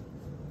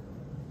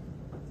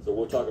it. So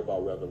we'll talk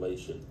about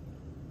Revelation,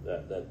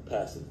 that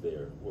passage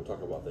there. We'll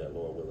talk about that,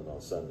 Lord willing,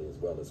 on Sunday, as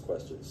well as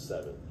question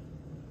 7.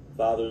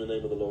 Father, in the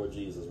name of the Lord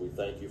Jesus, we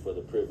thank you for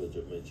the privilege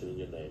of mentioning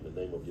your name, the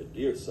name of your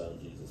dear Son,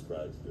 Jesus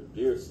Christ, your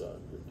dear Son,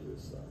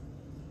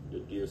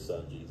 your dear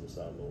Son, Jesus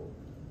our Lord,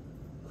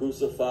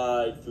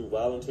 crucified through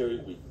voluntary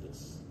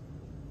weakness,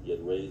 yet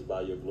raised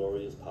by your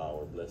glorious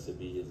power. Blessed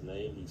be his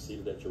name. He's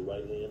seated at your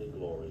right hand in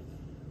glory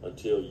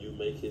until you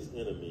make his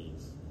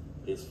enemies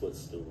his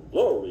footstool.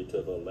 Glory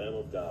to the Lamb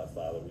of God,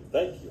 Father. We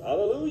thank you.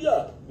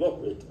 Hallelujah.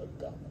 Glory to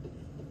God.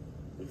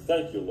 We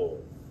thank you,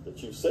 Lord,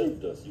 that you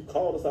saved us. You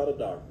called us out of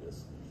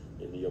darkness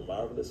into your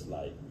marvelous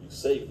light. You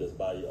saved us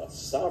by your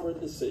sovereign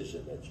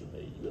decision that you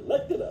made. You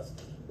elected us.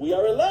 We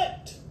are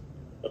elect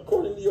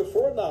according to your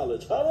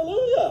foreknowledge.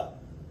 Hallelujah.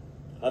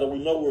 How do we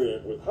know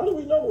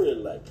we're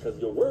elect? Because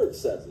your word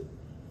says it.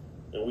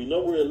 And we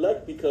know we're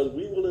elect because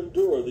we will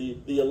endure.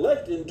 The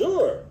elect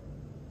endure.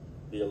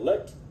 The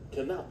elect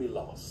cannot be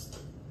lost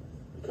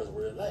because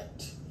we're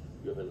elect.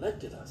 You have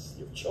elected us.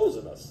 You've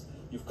chosen us.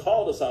 You've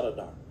called us out of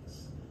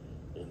darkness.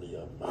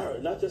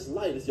 And not just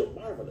light, it's your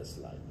marvelous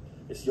light.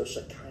 It's your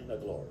Shekinah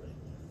glory.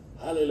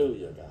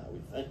 Hallelujah, God.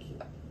 We thank you.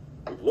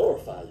 We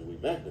glorify you. We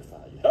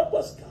magnify you. Help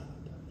us, God.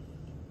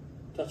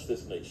 Touch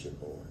this nation,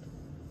 Lord.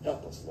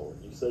 Help us, Lord.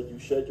 You said you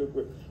shed your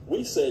grace.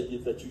 We said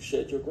that you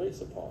shed your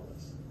grace upon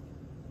us.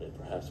 And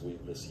perhaps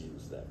we've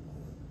misused that,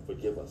 Lord.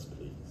 Forgive us,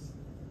 please.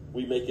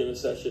 We make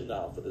intercession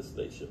now for this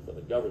nation, for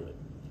the government.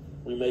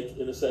 We make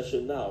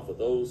intercession now for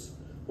those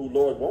who,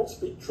 Lord, won't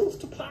speak truth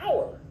to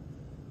power,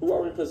 who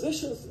are in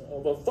positions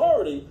of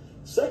authority,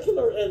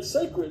 secular and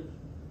sacred,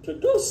 to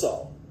do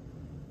so.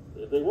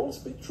 They won't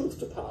speak truth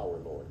to power,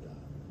 Lord God.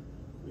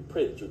 We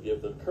pray that you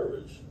give them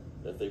courage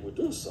that they would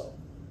do so.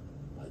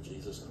 By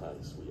Jesus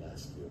Christ, we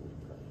ask you and we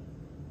pray.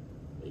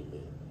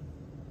 Amen.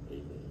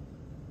 Amen.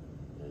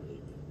 And amen.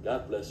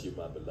 God bless you,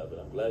 my beloved.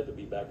 I'm glad to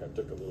be back. I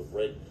took a little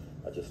break.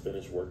 I just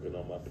finished working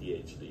on my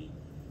PhD,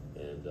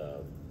 and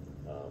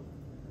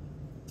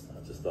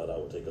I just thought I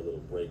would take a little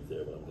break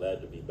there. But I'm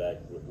glad to be back.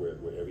 We're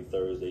every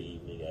Thursday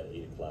evening at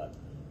 8 o'clock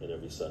and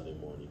every Sunday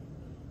morning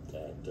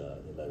at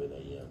 11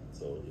 a.m.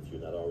 So if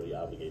you're not already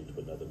obligated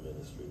to another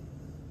ministry,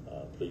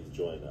 please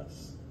join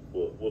us.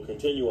 We'll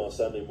continue on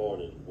Sunday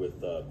morning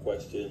with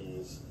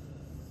questions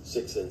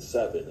 6 and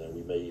 7, and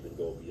we may even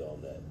go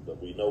beyond that.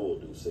 But we know we'll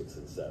do 6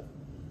 and 7.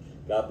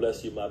 God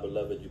bless you, my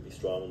beloved. You be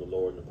strong in the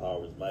Lord and the power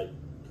of his might.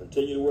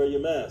 Continue to wear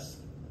your mask.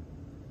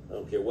 I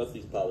don't care what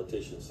these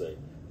politicians say.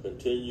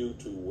 Continue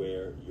to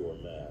wear your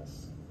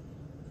mask.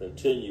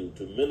 Continue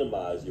to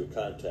minimize your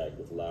contact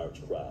with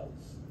large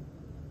crowds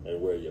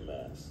and wear your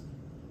mask.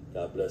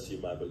 God bless you,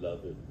 my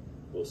beloved.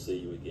 We'll see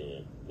you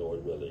again,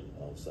 Lord willing,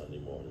 on Sunday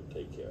morning.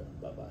 Take care.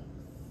 Bye-bye.